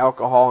like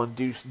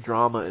alcohol-induced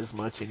drama as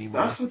much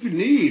anymore. That's what you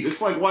need. It's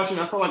like watching.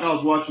 I felt like I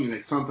was watching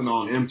like something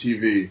on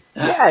MTV.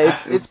 Yeah,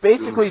 it's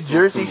basically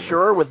Jersey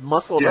Shore with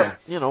muscled up,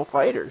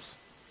 fighters.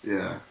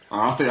 Yeah,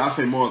 I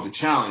say more of the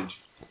challenge.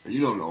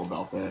 You don't know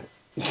about that.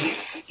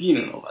 You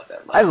don't know about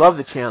that life. I love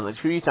the challenge.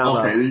 Who are you talking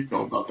about? Okay, you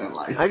know about that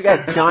life. I've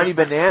got Johnny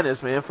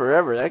Bananas, man,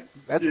 forever.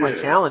 That's my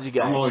challenge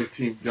guy. I'm always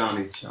team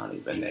Johnny. Johnny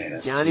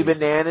Bananas. Johnny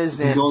Bananas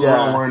and... He goes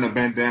around wearing a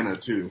bandana,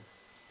 too.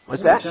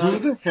 What's that? Who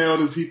the hell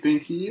does he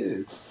think he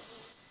is?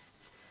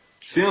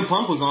 CM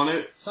Punk was on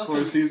it for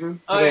a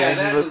season. Oh,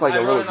 yeah, he looked like a I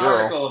little wrote an girl.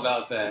 article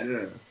about that.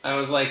 Yeah. I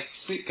was like,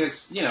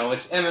 because,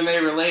 it's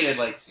MMA related,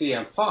 like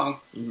CM Punk,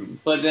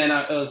 but then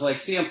it was like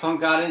CM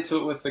Punk got into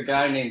it with the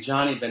guy named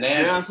Johnny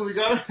Bananas. Yeah, that's what we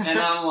got. And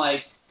I'm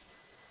like,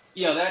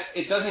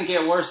 it doesn't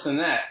get worse than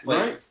that. Like,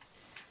 right?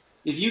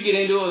 If you get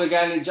into it with a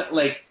guy named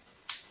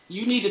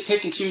you need to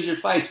pick and choose your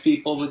fights,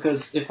 people,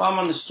 because if I'm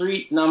on the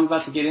street and I'm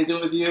about to get into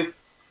it with you,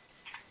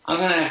 I'm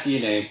gonna ask you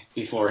your name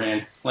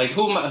beforehand. Like,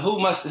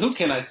 who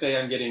can I say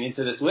I'm getting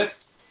into this with?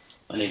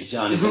 My name's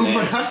Johnny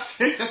Bananas.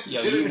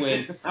 Yo, you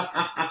win.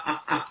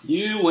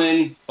 You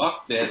win.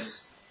 Fuck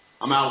this.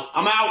 I'm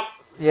out.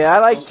 Yeah, I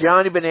like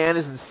Johnny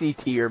Bananas and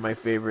CT are my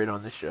favorite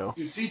on the show.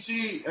 CT,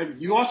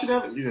 you watch it,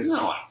 Evan? Yes.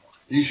 No.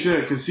 You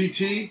should, because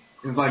CT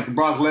is like the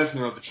Brock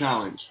Lesnar of the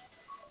challenge.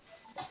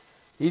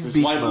 He's this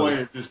beast white mode.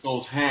 boy just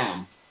goes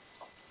ham.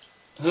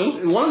 Who?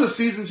 In one of the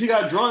seasons, he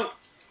got drunk,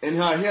 and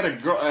he had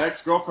an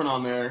ex-girlfriend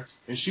on there,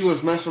 and she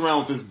was messing around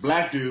with this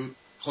black dude.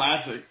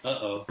 Classic.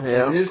 Uh-oh.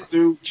 Yeah. And his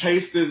dude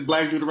chased this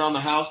black dude around the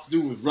house. The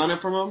dude was running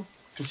from him,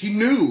 because he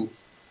knew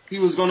he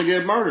was going to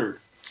get murdered.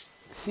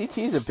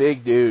 CT's a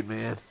big dude,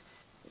 man.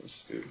 That's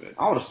stupid.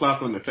 I would have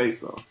slapped him in the face,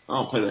 though. I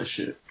don't play that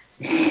shit.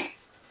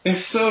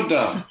 It's so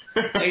dumb.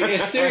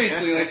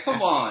 Seriously,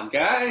 come on,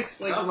 guys.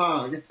 Come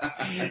on,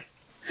 guys.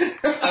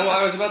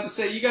 I was about to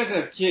say, you guys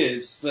have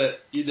kids,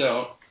 but you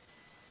don't.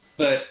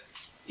 But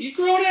you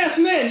grown-ass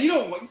men,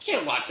 you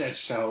can't watch that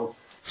show.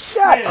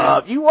 Shut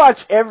up. You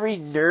watch every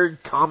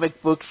nerd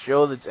comic book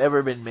show that's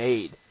ever been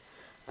made.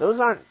 Those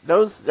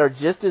are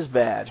just as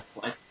bad.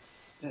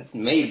 It's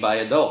made by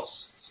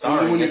adults.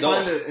 Starring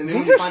adults.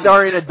 These are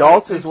starring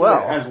adults as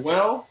well. As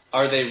well?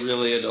 Are they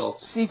really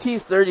adults?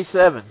 CT's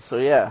 37, so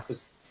yeah.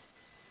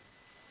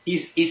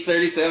 He's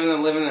 37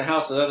 and living in a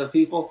house with other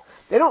people?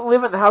 They don't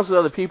live in the house with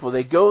other people.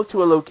 They go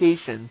to a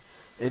location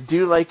and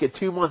do a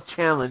 2-month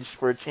challenge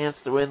for a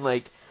chance to win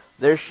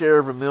their share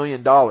of $1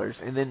 million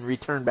and then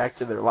return back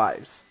to their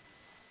lives.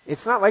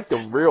 It's not like the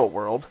real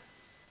world.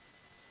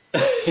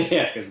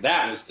 Yeah, because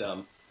that was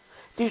dumb.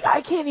 Dude,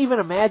 I can't even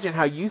imagine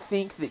how you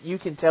think that you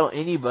can tell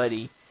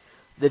anybody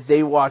that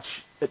they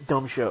watch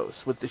dumb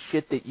shows with the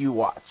shit that you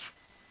watch.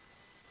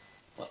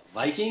 What,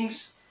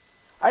 Vikings?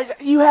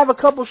 You have a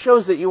couple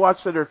shows that you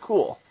watch that are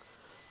cool,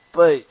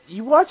 but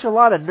you watch a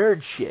lot of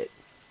nerd shit.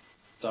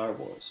 Star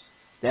Wars.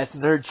 That's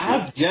nerd shit.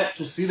 I've yet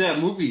to see that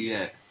movie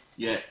yet.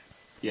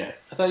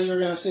 I thought you were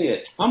going to see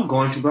it. I'm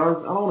going to, but I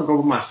don't want to go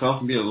with myself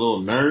and be a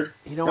little nerd.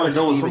 You don't want to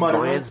Steven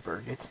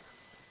Glansberg it.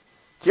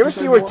 Did you ever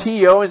see where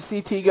T.O. and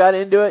C.T. got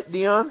into it,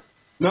 Dion?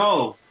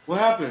 No. What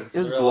happened? It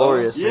was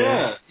glorious, man.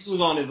 Yeah. He was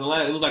on it. It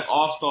was like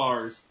All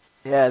Stars.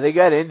 Yeah, they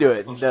got into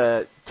it,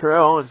 and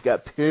Terrell Owens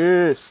got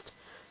pissed.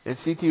 And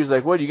CT was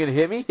like, what, are you going to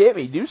hit me? Hit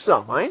me. Do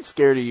something. I ain't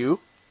scared of you.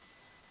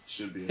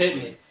 Should be. Hit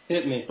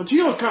me. But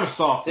T.O.'s kind of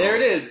soft, though. There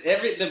it is.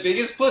 The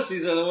biggest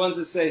pussies are the ones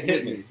that say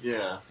hit me.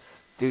 Yeah.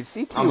 Dude,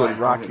 CT would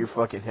rock your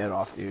fucking head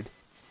off, dude.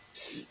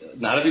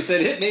 Not if he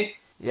said hit me.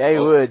 Yeah, he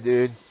would,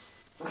 dude.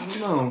 I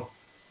don't know.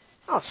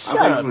 Oh, shut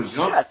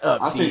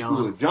up, I think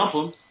we would jump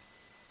him.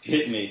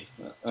 Hit me.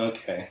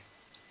 Okay.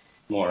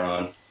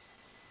 Moron.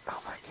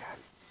 Oh, my God.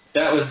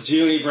 That was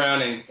Junie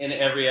Browning in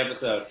every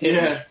episode.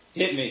 Hit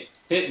me.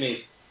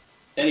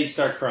 Then he'd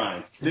start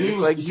crying. Just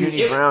like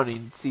Junie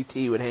Browning,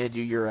 CT would hand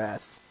you your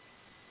ass.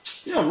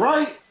 Yeah,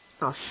 right.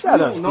 Oh,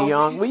 shut up,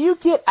 Dion. Will you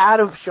get out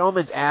of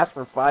Showman's ass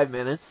for 5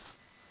 minutes?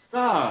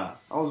 Nah,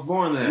 I was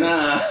born there.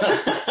 Nah.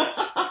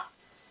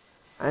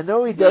 I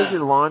know he does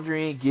your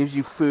laundry and gives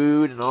you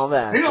food and all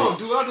that. He don't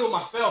do it. I do it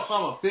myself.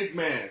 I'm a big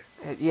man.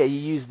 Yeah, you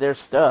use their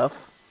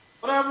stuff.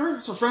 Whatever.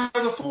 It's what friends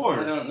are for.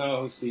 I don't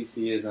know who CT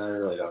is, and I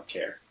really don't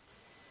care.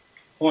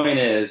 Point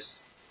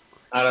is,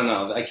 I don't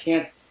know. I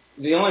can't.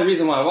 The only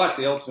reason why I watch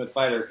The Ultimate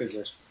Fighter is because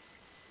there's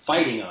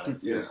fighting on it.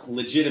 Yeah. There's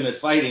legitimate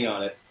fighting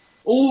on it.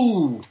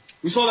 Ooh,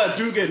 we saw that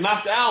dude get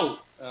knocked out.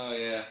 Oh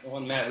yeah, the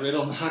one Matt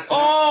Riddle knocked out.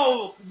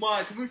 Oh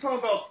my! Can we talk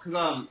about?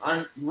 Because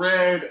I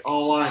read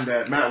online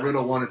that Matt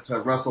Riddle wanted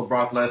to wrestle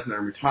Brock Lesnar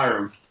and retire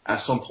him at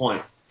some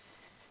point.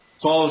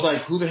 So I was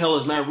like, who the hell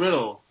is Matt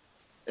Riddle?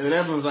 And then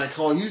everyone was like,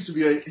 oh, he's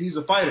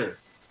a fighter.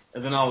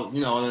 And then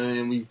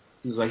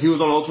he was like, he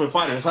was on Ultimate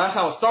Fighter. So that's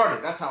how it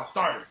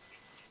started.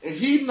 And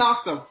he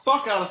knocked the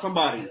fuck out of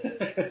somebody.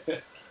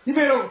 He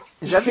made him.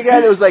 Is that the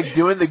guy that was like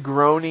doing the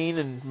groaning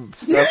and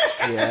stuff?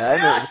 Yeah,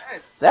 I know.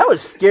 That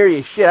was scary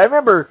as shit. I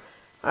remember.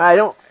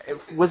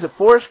 Was it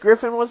Forrest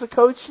Griffin was a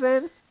coach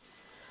then?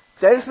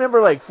 'Cause I just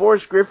remember like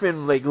Forrest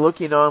Griffin like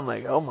looking on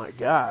like, oh my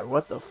god,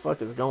 what the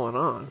fuck is going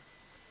on?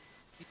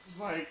 He was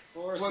like,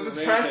 Forrest was and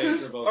this Rampage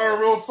practice were both or a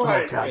real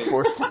fight? Oh god,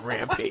 Forrest and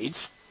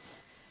Rampage.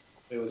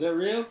 Wait, was that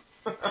real?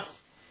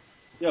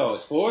 Yo,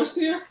 is Forrest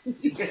here?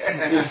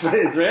 Yeah. Is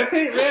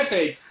Rampage?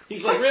 Rampage.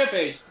 He's like,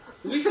 Rampage,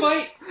 did we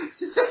fight?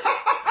 Did we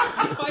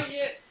fight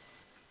yet?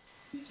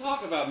 What are you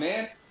talking about,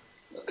 man?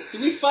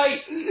 Did we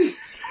fight?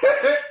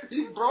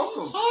 He broke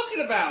him. What are you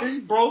talking about? He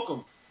broke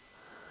him.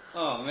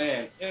 Oh,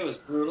 man. It was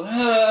brutal.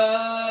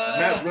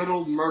 Matt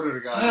Riddle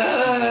murdered a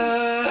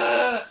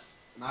guy.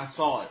 And I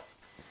saw it.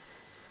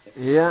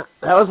 Yeah,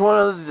 that was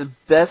one of the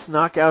best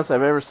knockouts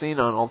I've ever seen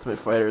on Ultimate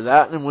Fighter.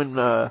 That and when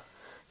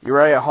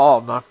Uriah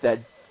Hall knocked that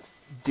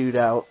dude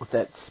out with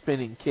that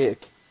spinning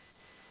kick.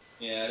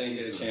 Yeah, I didn't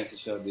get a chance to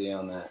show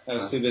Dion that. I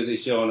was too busy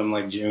showing him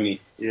like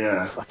Junie.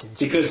 Yeah. Fucking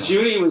because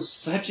Junie was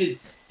such a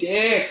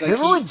dick. Like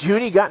remember when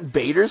Junie got in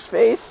Bader's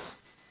face?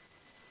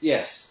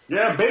 Yes.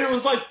 Yeah, Bader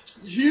was like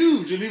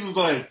huge, and he was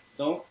like,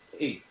 don't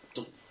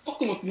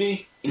fucking with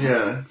me.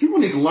 Yeah, people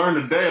need to learn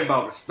today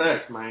about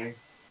respect, man.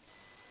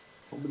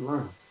 What we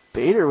learn?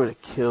 Bader would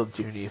have killed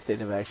Junie if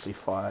they'd have actually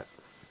fought.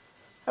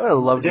 I would have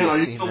loved to have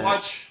you seen still that.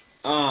 watch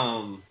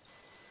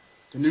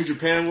the New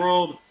Japan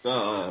World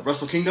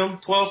Wrestle Kingdom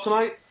 12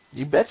 tonight?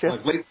 You betcha.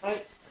 Like late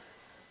night?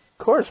 Of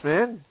course,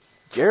 man.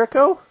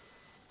 Jericho?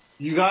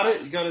 You got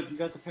it? You got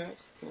the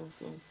pass?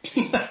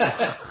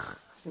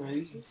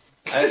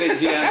 I think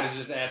Dion was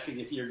just asking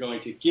if you're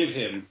going to give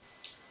him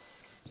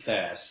the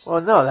pass.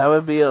 Well, no, that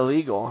would be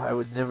illegal. I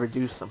would never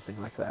do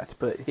something like that.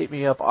 But hit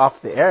me up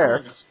off the air.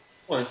 Of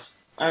course.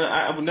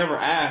 I would never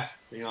ask,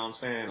 you know what I'm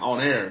saying,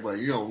 on air, but,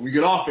 when we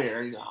get off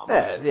air,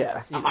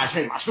 I might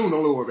change my tune a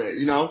little bit,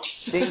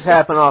 Things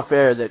happen off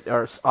air that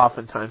are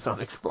oftentimes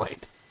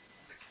unexplained.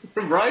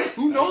 Right?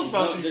 Who knows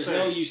about these things?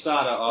 There's no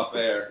USADA off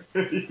air.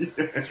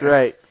 That's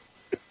right.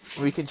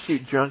 We can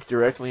shoot junk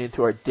directly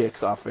into our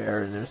dicks off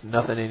air, and there's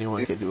nothing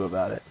anyone can do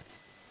about it.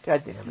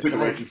 God damn it.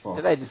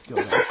 Did I just go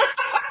there?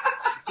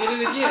 Did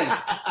it again.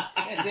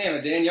 God damn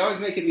it, Dan. You're always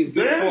making these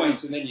good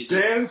points, and then you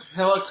Dan's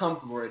hella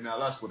comfortable right now.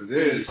 That's what it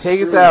is.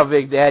 Take us out,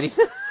 Big Daddy.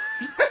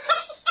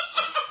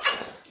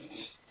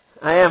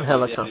 I am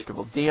hella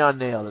comfortable. Dion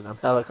nailed it. I'm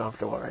hella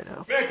comfortable right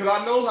now. Man, because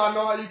I know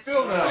how you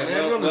feel now, right,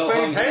 man. We're on the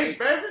same page,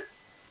 baby.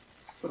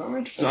 That's what I'm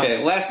interested in.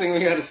 Okay, last thing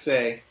we got to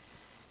say.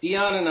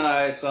 Dion and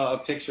I saw a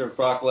picture of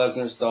Brock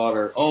Lesnar's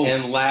daughter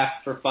and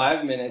laughed for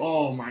 5 minutes.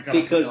 Oh, my God.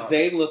 Because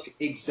they look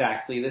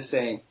exactly the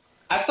same.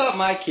 I thought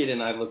my kid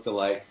and I looked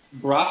alike.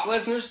 Brock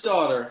Lesnar's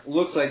daughter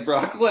looks like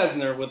Brock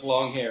Lesnar with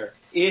long hair.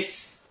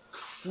 It's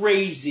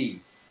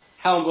crazy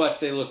how much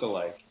they look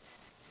alike.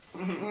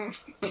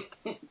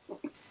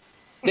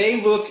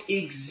 They look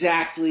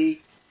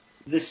exactly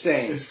the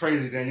same. It's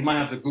crazy, Dan. You might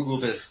have to Google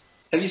this.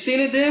 Have you seen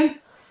it, Dan?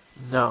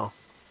 No.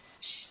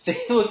 They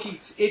look,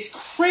 it's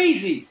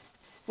crazy.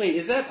 Wait,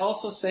 is that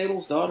also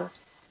Sable's daughter?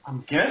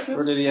 I'm guessing.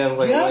 Or did he have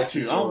like He a had wife to.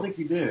 I before? don't think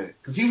he did.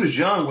 Because he was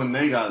young when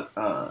they got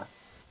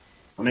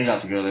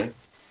together.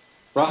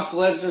 Brock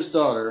Lesnar's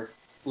daughter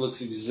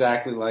looks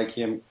exactly like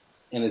him,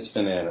 and it's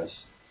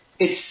bananas.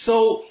 It's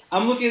so,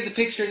 I'm looking at the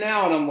picture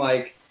now, and I'm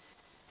like,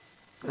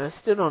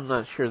 I'm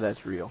not sure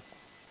that's real.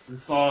 We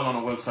saw it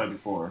on a website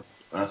before.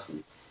 That's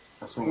when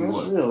we that's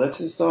looked. real. That's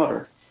his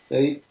daughter.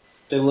 They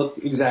look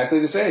exactly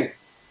the same.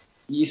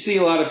 You see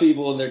a lot of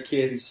people and their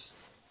kids.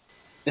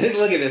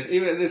 Look at this.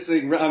 Even this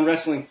thing on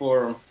Wrestling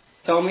Forum.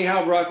 Tell me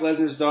how Brock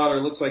Lesnar's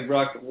daughter looks like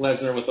Brock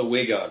Lesnar with a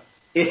wig on.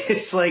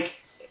 It's like,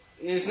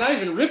 it's not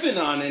even ripping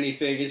on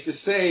anything. It's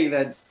just saying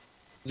that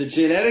the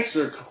genetics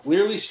are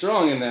clearly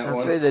strong in that I'll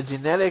one. say the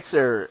genetics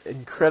are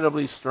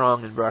incredibly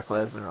strong in Brock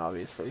Lesnar,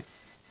 obviously.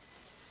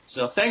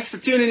 So thanks for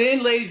tuning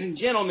in, ladies and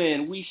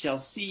gentlemen. We shall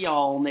see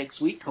y'all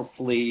next week,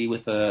 hopefully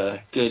with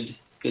a good,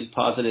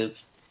 positive,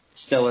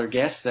 stellar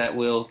guest that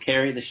will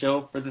carry the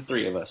show for the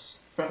three of us.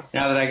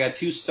 Now that I got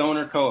two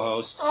stoner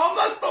co-hosts. Oh, I'm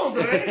not stoned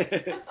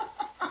today.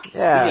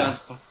 Yeah.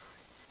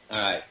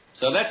 All right.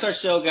 So that's our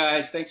show,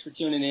 guys. Thanks for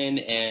tuning in,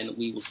 and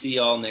we will see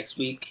y'all next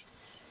week,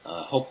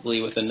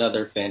 hopefully with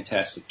another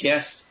fantastic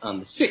guest on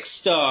the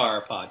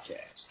 6-Star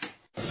Podcast.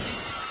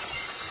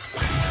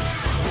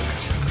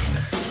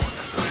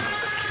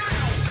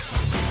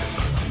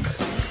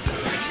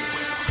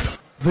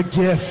 The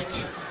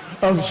gift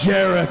of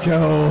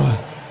Jericho.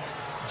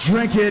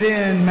 Drink it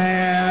in,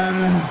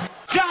 man.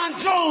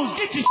 John Jones,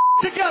 get your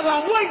together.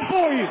 I'm waiting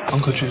for you.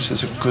 Uncle Juice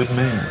is a good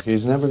man.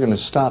 He's never going to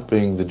stop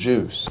being the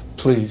Juice.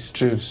 Please,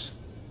 Juice.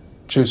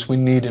 Juice, we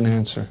need an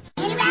answer.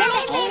 Remember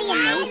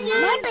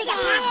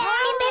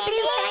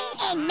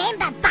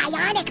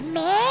Bionic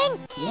Man?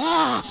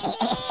 Yeah.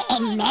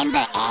 And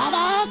remember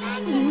Addicts?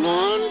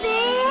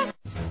 Remember?